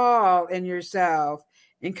tall in yourself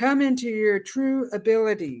and come into your true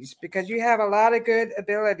abilities, because you have a lot of good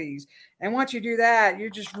abilities. And once you do that, you're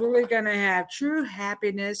just really going to have true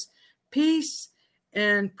happiness, peace,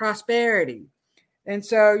 and prosperity. And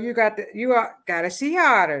so you got a sea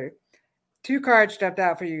otter. 2 cards jumped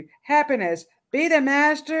out for you. Happiness. Be the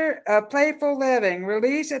master of playful living.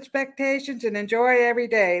 Release expectations and enjoy every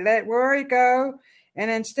day. Let worry go and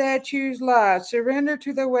instead choose love. Surrender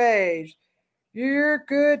to the waves. Your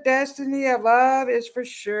good destiny of love is for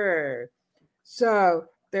sure. So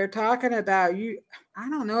they're talking about you. I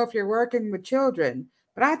don't know if you're working with children,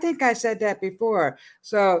 but I think I said that before.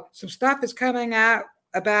 So some stuff is coming out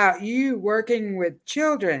about you working with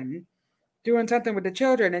children, doing something with the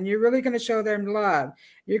children, and you're really going to show them love.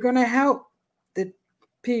 You're going to help the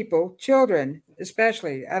people, children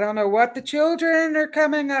especially. I don't know what the children are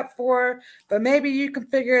coming up for, but maybe you can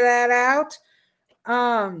figure that out,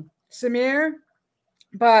 Samir.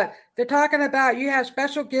 But they're talking about you have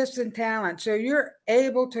special gifts and talents, so you're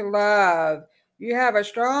able to love. You have a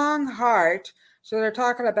strong heart, so they're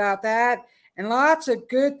talking about that, and lots of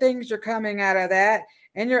good things are coming out of that,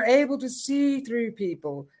 and you're able to see through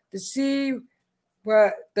people, to see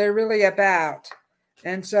what they're really about.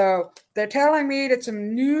 And so they're telling me that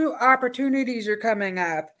some new opportunities are coming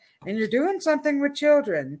up, and you're doing something with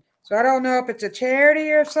children. So I don't know if it's a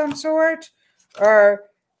charity of some sort, or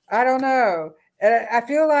I don't know. I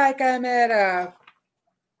feel like I'm at a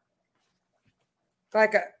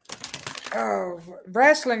like a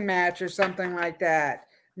wrestling match or something like that.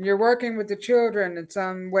 And you're working with the children in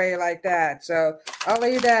some way like that. So I'll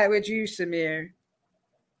leave that with you, Samir.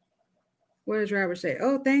 What does Robert say?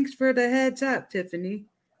 Oh, thanks for the heads up, Tiffany.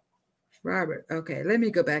 Robert, okay, let me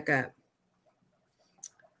go back up.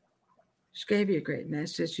 Just gave you a great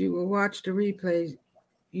message. You will watch the replays.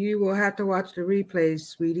 You will have to watch the replays,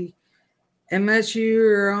 sweetie. Unless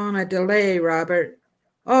you're on a delay, Robert.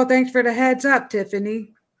 Oh, thanks for the heads up,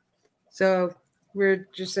 Tiffany. So we're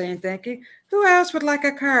just saying thank you. Who else would like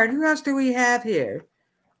a card? Who else do we have here?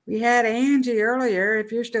 We had Angie earlier,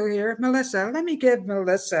 if you're still here. Melissa, let me give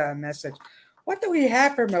Melissa a message. What do we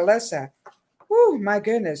have for Melissa? Oh, my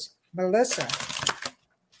goodness. Melissa.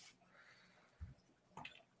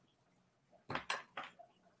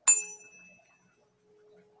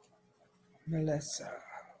 Melissa.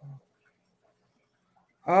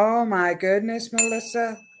 Oh, my goodness,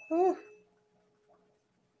 Melissa. Oh.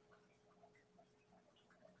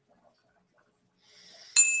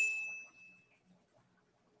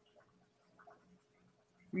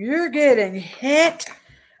 You're getting hit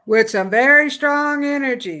with some very strong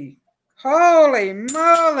energy. Holy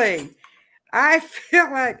moly. I feel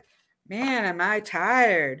like, man, am I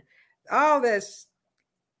tired? All this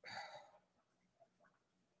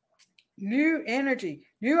new energy,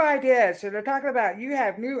 new ideas. So they're talking about you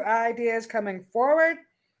have new ideas coming forward.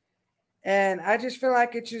 And I just feel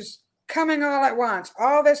like it's just coming all at once.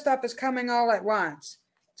 All this stuff is coming all at once.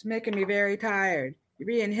 It's making me very tired. You're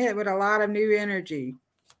being hit with a lot of new energy.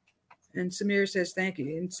 And Samir says, thank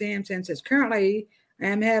you. And Sam says, currently, I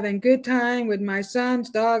am having good time with my son's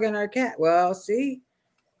dog and our cat. Well, see?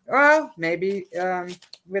 Well, maybe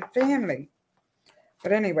with family.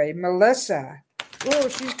 But anyway, Melissa. Oh,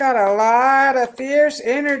 she's got a lot of fierce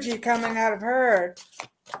energy coming out of her.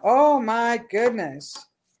 Oh, my goodness.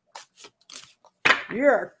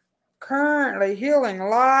 You're currently healing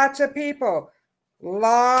lots of people.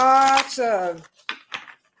 Lots of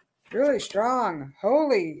really strong,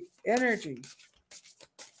 holy energy.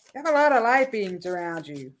 You have a lot of light beams around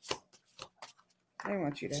you. I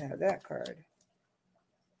want you to have that card.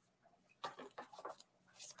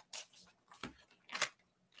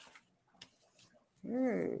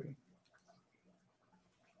 Ooh.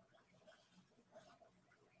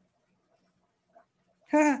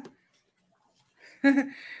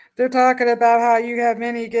 They're talking about how you have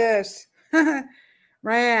many gifts.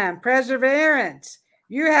 Ram, perseverance.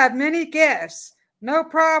 You have many gifts. No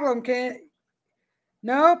problem can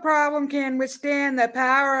withstand the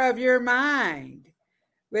power of your mind.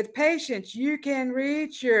 With patience, you can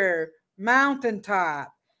reach your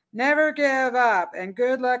mountaintop. Never give up, and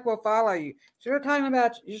good luck will follow you. So we're talking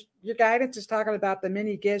about your guidance is talking about the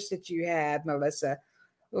many gifts that you have, Melissa.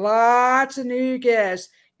 Lots of new gifts.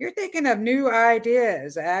 You're thinking of new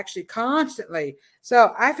ideas actually constantly.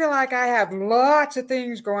 So I feel like I have lots of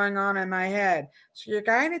things going on in my head. So your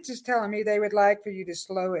guidance is telling me they would like for you to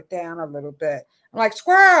slow it down a little bit. I'm like,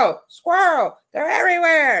 squirrel, squirrel, they're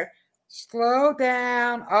everywhere. Slow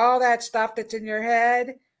down all that stuff that's in your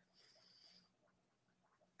head.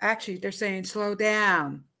 Actually, they're saying slow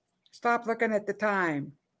down. Stop looking at the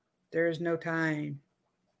time. There is no time.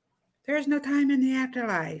 There is no time in the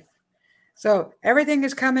afterlife. So everything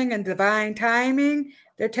is coming in divine timing.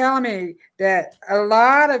 They're telling me that a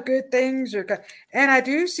lot of good things are coming. And I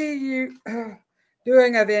do see you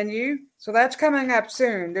doing a venue. So that's coming up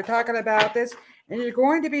soon. They're talking about this. And you're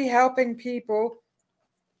going to be helping people.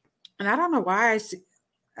 And I don't know why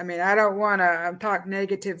I mean, I don't want to talk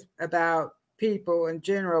negative about people in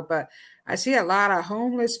general, but I see a lot of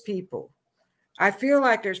homeless people. I feel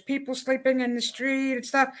like there's people sleeping in the street and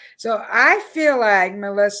stuff. So I feel like,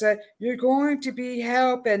 Melissa, you're going to be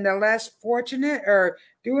helping the less fortunate or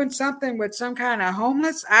doing something with some kind of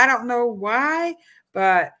homeless. I don't know why,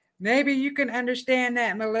 but maybe you can understand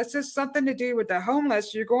that, Melissa. Something to do with the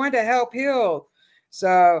homeless. You're going to help heal.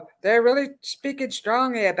 So they're really speaking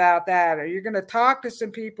strongly about that. Or you're going to talk to some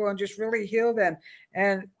people and just really heal them.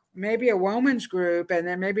 And maybe a woman's group, and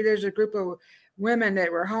then maybe there's a group of women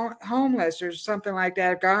that were homeless or something like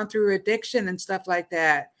that, gone through addiction and stuff like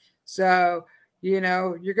that. So, you're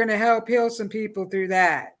going to help heal some people through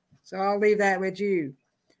that. So I'll leave that with you.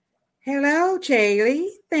 Hello, Chaley.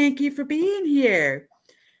 Thank you for being here.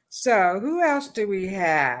 So who else do we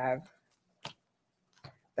have?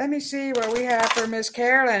 Let me see what we have for Miss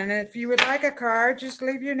Carolyn. And if you would like a card, just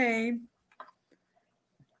leave your name.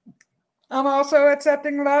 I'm also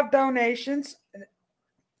accepting love donations. A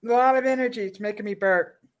lot of energy. It's making me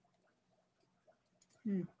burp.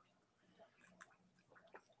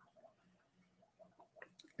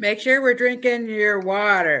 Make sure we're drinking your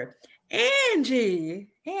water. Angie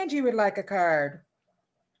would like a card.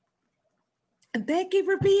 And thank you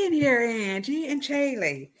for being here, Angie and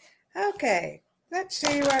Chaley. Okay, let's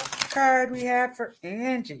see what card we have for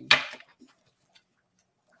Angie.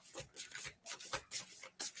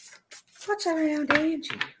 What's around Angie?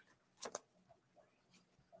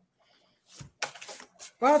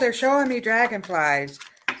 Well, they're showing me dragonflies.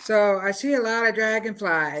 So I see a lot of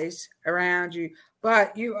dragonflies around you.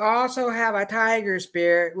 But you also have a tiger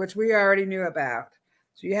spirit, which we already knew about.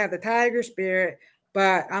 So you have the tiger spirit,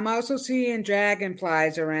 but I'm also seeing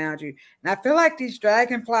dragonflies around you. And I feel like these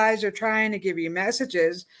dragonflies are trying to give you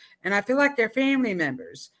messages, and I feel like they're family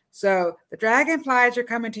members. So the dragonflies are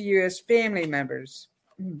coming to you as family members.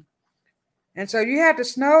 And so you have the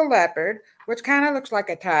snow leopard, which kind of looks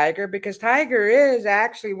like a tiger because tiger is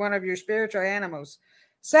actually one of your spiritual animals.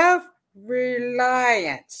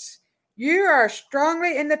 Self-reliance. You are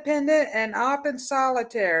strongly independent and often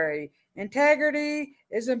solitary. Integrity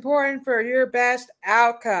is important for your best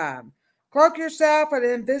outcome. Cloak yourself with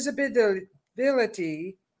invisibility,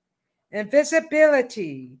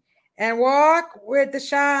 and walk with the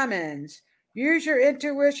shamans. Use your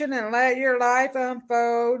intuition and let your life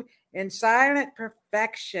unfold in silent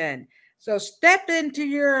perfection. So step into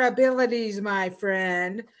your abilities, my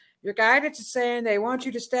friend. Your guidance is saying they want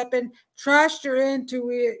you to step in, trust your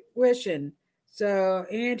intuition. So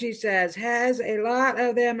Angie says, has a lot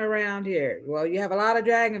of them around here. Well, you have a lot of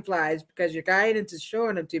dragonflies because your guidance is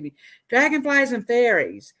showing them to me. Dragonflies and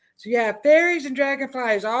fairies. So you have fairies and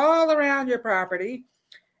dragonflies all around your property.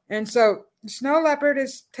 And so Snow Leopard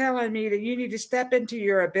is telling me that you need to step into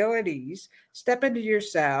your abilities, step into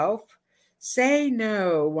yourself, say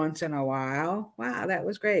no once in a while. Wow, that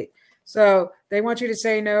was great. So they want you to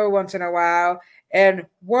say no once in a while and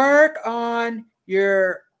work on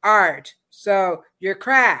your art. So your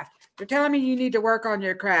craft. They're telling me you need to work on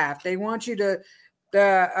your craft. They want you to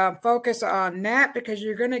focus on that because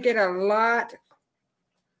you're going to get a lot.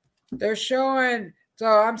 They're showing, so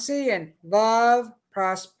I'm seeing love,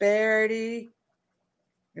 prosperity,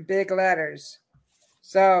 in big letters.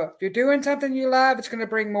 So if you're doing something you love, it's going to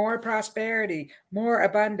bring more prosperity, more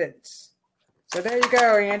abundance. So there you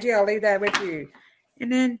go, Angie. I'll leave that with you. And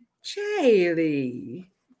then Chaley.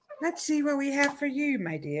 Let's see what we have for you,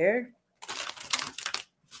 my dear.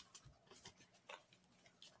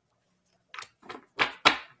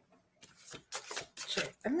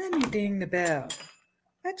 And let me ding the bell.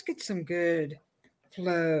 Let's get some good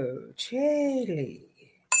flow. Chaley.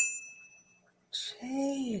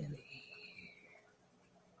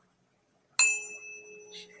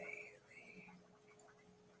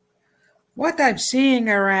 What I'm seeing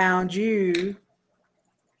around you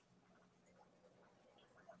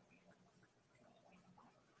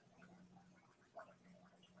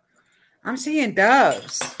I'm seeing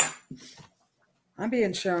doves. I'm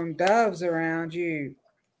being shown doves around you.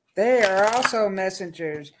 They are also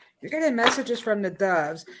messengers. You're getting messages from the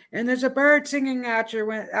doves, and there's a bird singing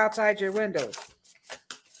outside your window.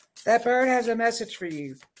 That bird has a message for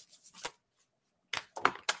you.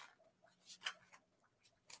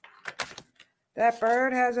 That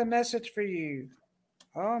bird has a message for you.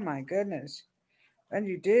 Oh my goodness. And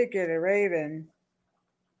you did get a raven.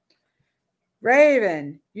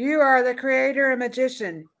 Raven, you are the creator and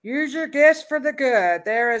magician. Use your gifts for the good.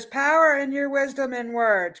 There is power in your wisdom and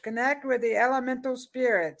words. Connect with the elemental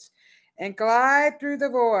spirits and glide through the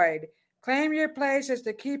void. Claim your place as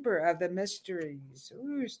the keeper of the mysteries.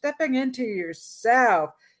 Ooh, stepping into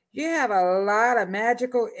yourself. You have a lot of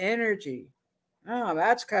magical energy. Oh,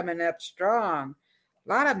 that's coming up strong. A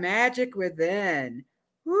lot of magic within.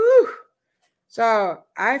 Woo! So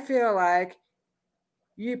I feel like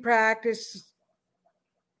you practice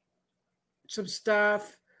some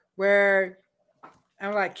stuff where I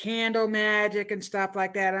like candle magic and stuff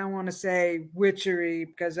like that. I don't want to say witchery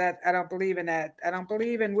because I don't believe in that. I don't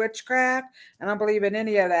believe in witchcraft. I don't believe in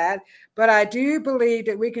any of that. But I do believe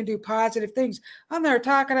that we can do positive things. I'm there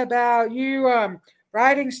talking about you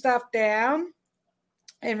writing stuff down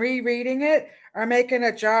and rereading it or making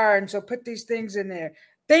a jar. And so put these things in there.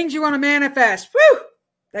 Things you want to manifest. Woo!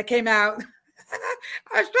 That came out.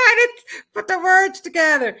 I was trying to put the words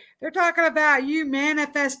together. They're talking about you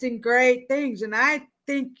manifesting great things. And I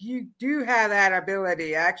think you do have that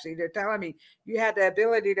ability. Actually, they're telling me you have the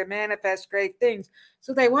ability to manifest great things.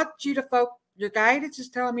 So they want you to focus. Your guidance is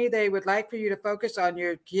telling me they would like for you to focus on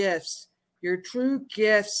your gifts, your true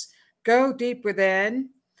gifts. Go deep within,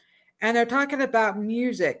 and they're talking about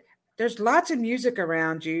music. There's lots of music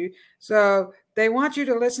around you. So they want you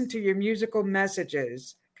to listen to your musical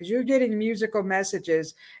messages because you're getting musical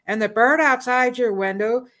messages. And the bird outside your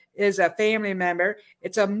window is a family member.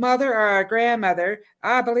 It's a mother or a grandmother.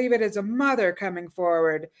 I believe it is a mother coming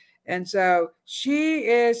forward. And so she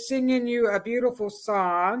is singing you a beautiful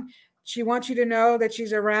song. She wants you to know that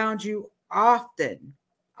she's around you often,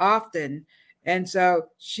 often. And so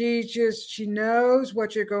she knows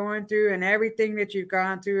what you're going through and everything that you've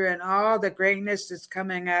gone through and all the greatness that's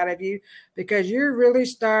coming out of you because you're really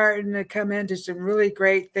starting to come into some really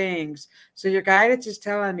great things. So your guidance is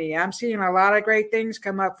telling me I'm seeing a lot of great things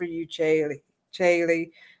come up for you,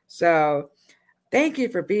 Chaley. So thank you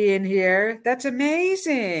for being here. That's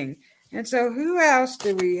amazing. And so who else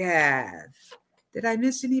do we have? Did I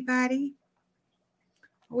miss anybody?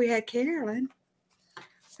 We had Carolyn.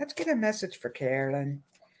 Let's get a message for Carolyn.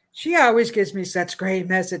 She always gives me such great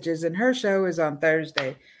messages, and her show is on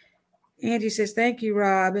Thursday. Angie says, "Thank you,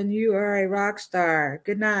 Robyn. You are a rock star.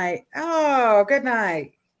 Good night." Oh, good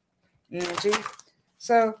night, Angie.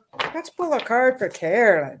 So let's pull a card for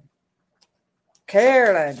Carolyn.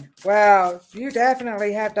 Carolyn, well, you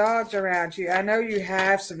definitely have dogs around you. I know you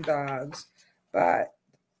have some dogs, but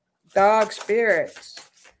dog spirits.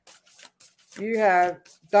 You have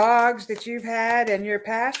dogs that you've had in your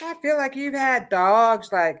past. I feel like you've had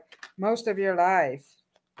dogs like most of your life.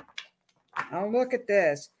 Oh, look at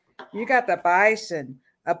this. You got the bison,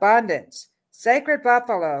 abundance, sacred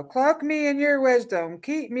buffalo. Cloak me in your wisdom.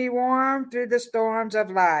 Keep me warm through the storms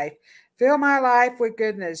of life. Fill my life with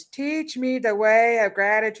goodness. Teach me the way of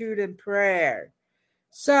gratitude and prayer.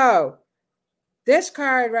 So, this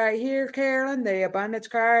card right here, Carolyn, the abundance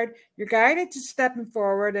card, your guidance is stepping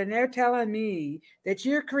forward and they're telling me that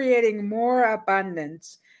you're creating more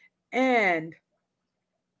abundance. And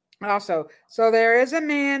also, so there is a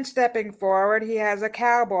man stepping forward. He has a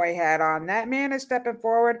cowboy hat on. That man is stepping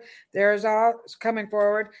forward. There's coming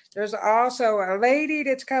forward. There's also a lady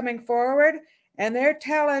that's coming forward, and they're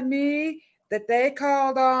telling me that they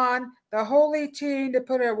called on the holy team to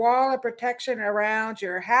put a wall of protection around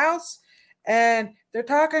your house. And they're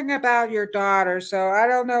talking about your daughter. So I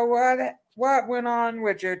don't know what went on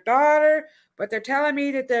with your daughter, but they're telling me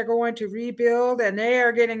that they're going to rebuild and they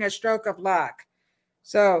are getting a stroke of luck.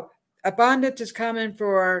 So abundance is coming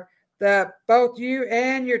for both you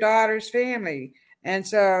and your daughter's family. And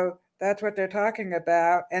so that's what they're talking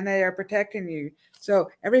about. And they are protecting you. So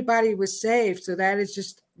everybody was safe. So that is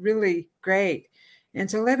just really great. And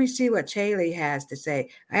so let me see what Chaley has to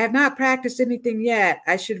say. I have not practiced anything yet.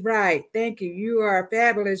 I should write. Thank you. You are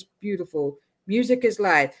fabulous, beautiful. Music is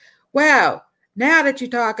life. Well, now that you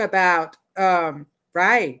talk about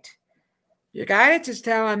write, your guidance is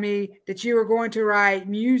telling me that you are going to write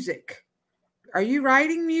music. Are you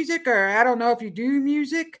writing music? Or I don't know if you do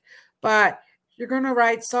music, but you're going to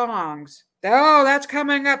write songs. Oh, that's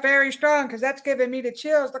coming up very strong because that's giving me the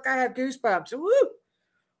chills. Look, I have goosebumps. Woo!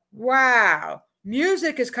 Wow.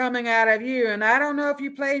 Music is coming out of you. And I don't know if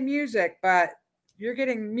you play music, but you're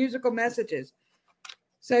getting musical messages.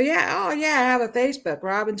 So, yeah. Oh, yeah. I have a Facebook,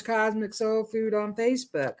 Robyn's Cosmic Soul Food on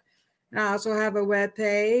Facebook. And I also have a web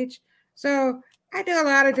page. So I do a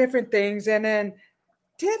lot of different things. And then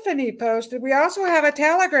Tiffany posted, we also have a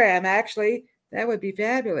Telegram, actually. That would be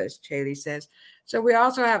fabulous, Chaley says. So we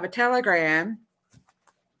also have a Telegram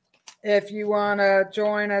if you want to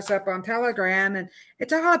join us up on Telegram. And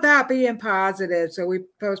it's all about being positive. So we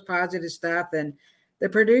post positive stuff. And the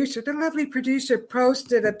lovely producer,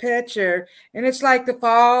 posted a picture. And it's like the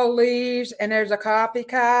fall leaves and there's a coffee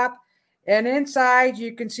cup. And inside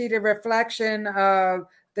you can see the reflection of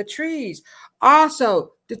the trees.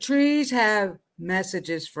 Also, the trees have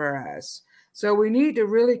messages for us. So we need to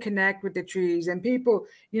really connect with the trees. And people,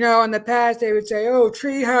 in the past, they would say, oh,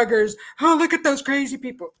 tree huggers. Oh, look at those crazy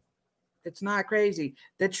people. It's not crazy.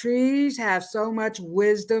 The trees have so much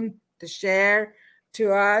wisdom to share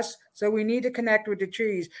to us. So we need to connect with the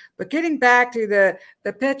trees. But getting back to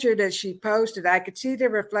the picture that she posted, I could see the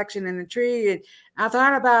reflection in the tree. And I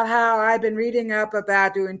thought about how I've been reading up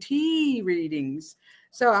about doing tea readings.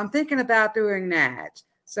 So I'm thinking about doing that.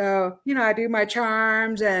 So, I do my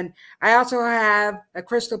charms, and I also have a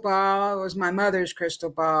crystal ball. It was my mother's crystal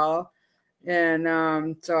ball.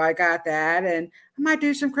 And so I got that, and I might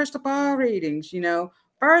do some crystal ball readings.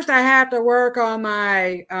 First I have to work on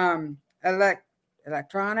my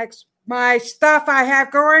electronics, my stuff I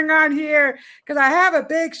have going on here, because I have a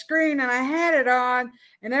big screen and I had it on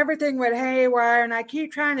and everything went haywire, and I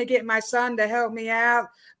keep trying to get my son to help me out,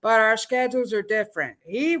 but our schedules are different.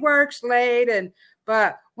 He works late,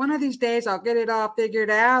 but one of these days I'll get it all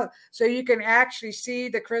figured out so you can actually see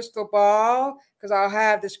the crystal ball, because I'll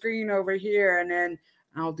have the screen over here and then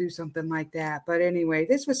I'll do something like that. But anyway,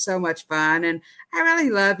 this was so much fun, and I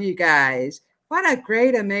really love you guys. What a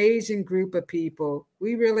great, amazing group of people.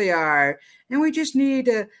 We really are. And we just need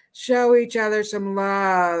to show each other some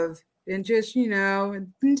love. And just,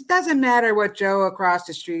 it doesn't matter what Joe across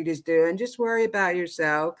the street is doing. Just worry about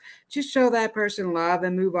yourself. Just show that person love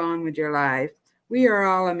and move on with your life. We are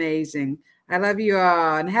all amazing. I love you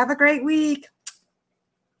all, and have a great week.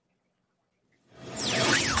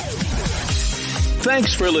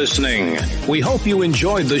 Thanks for listening. We hope you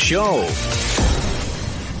enjoyed the show.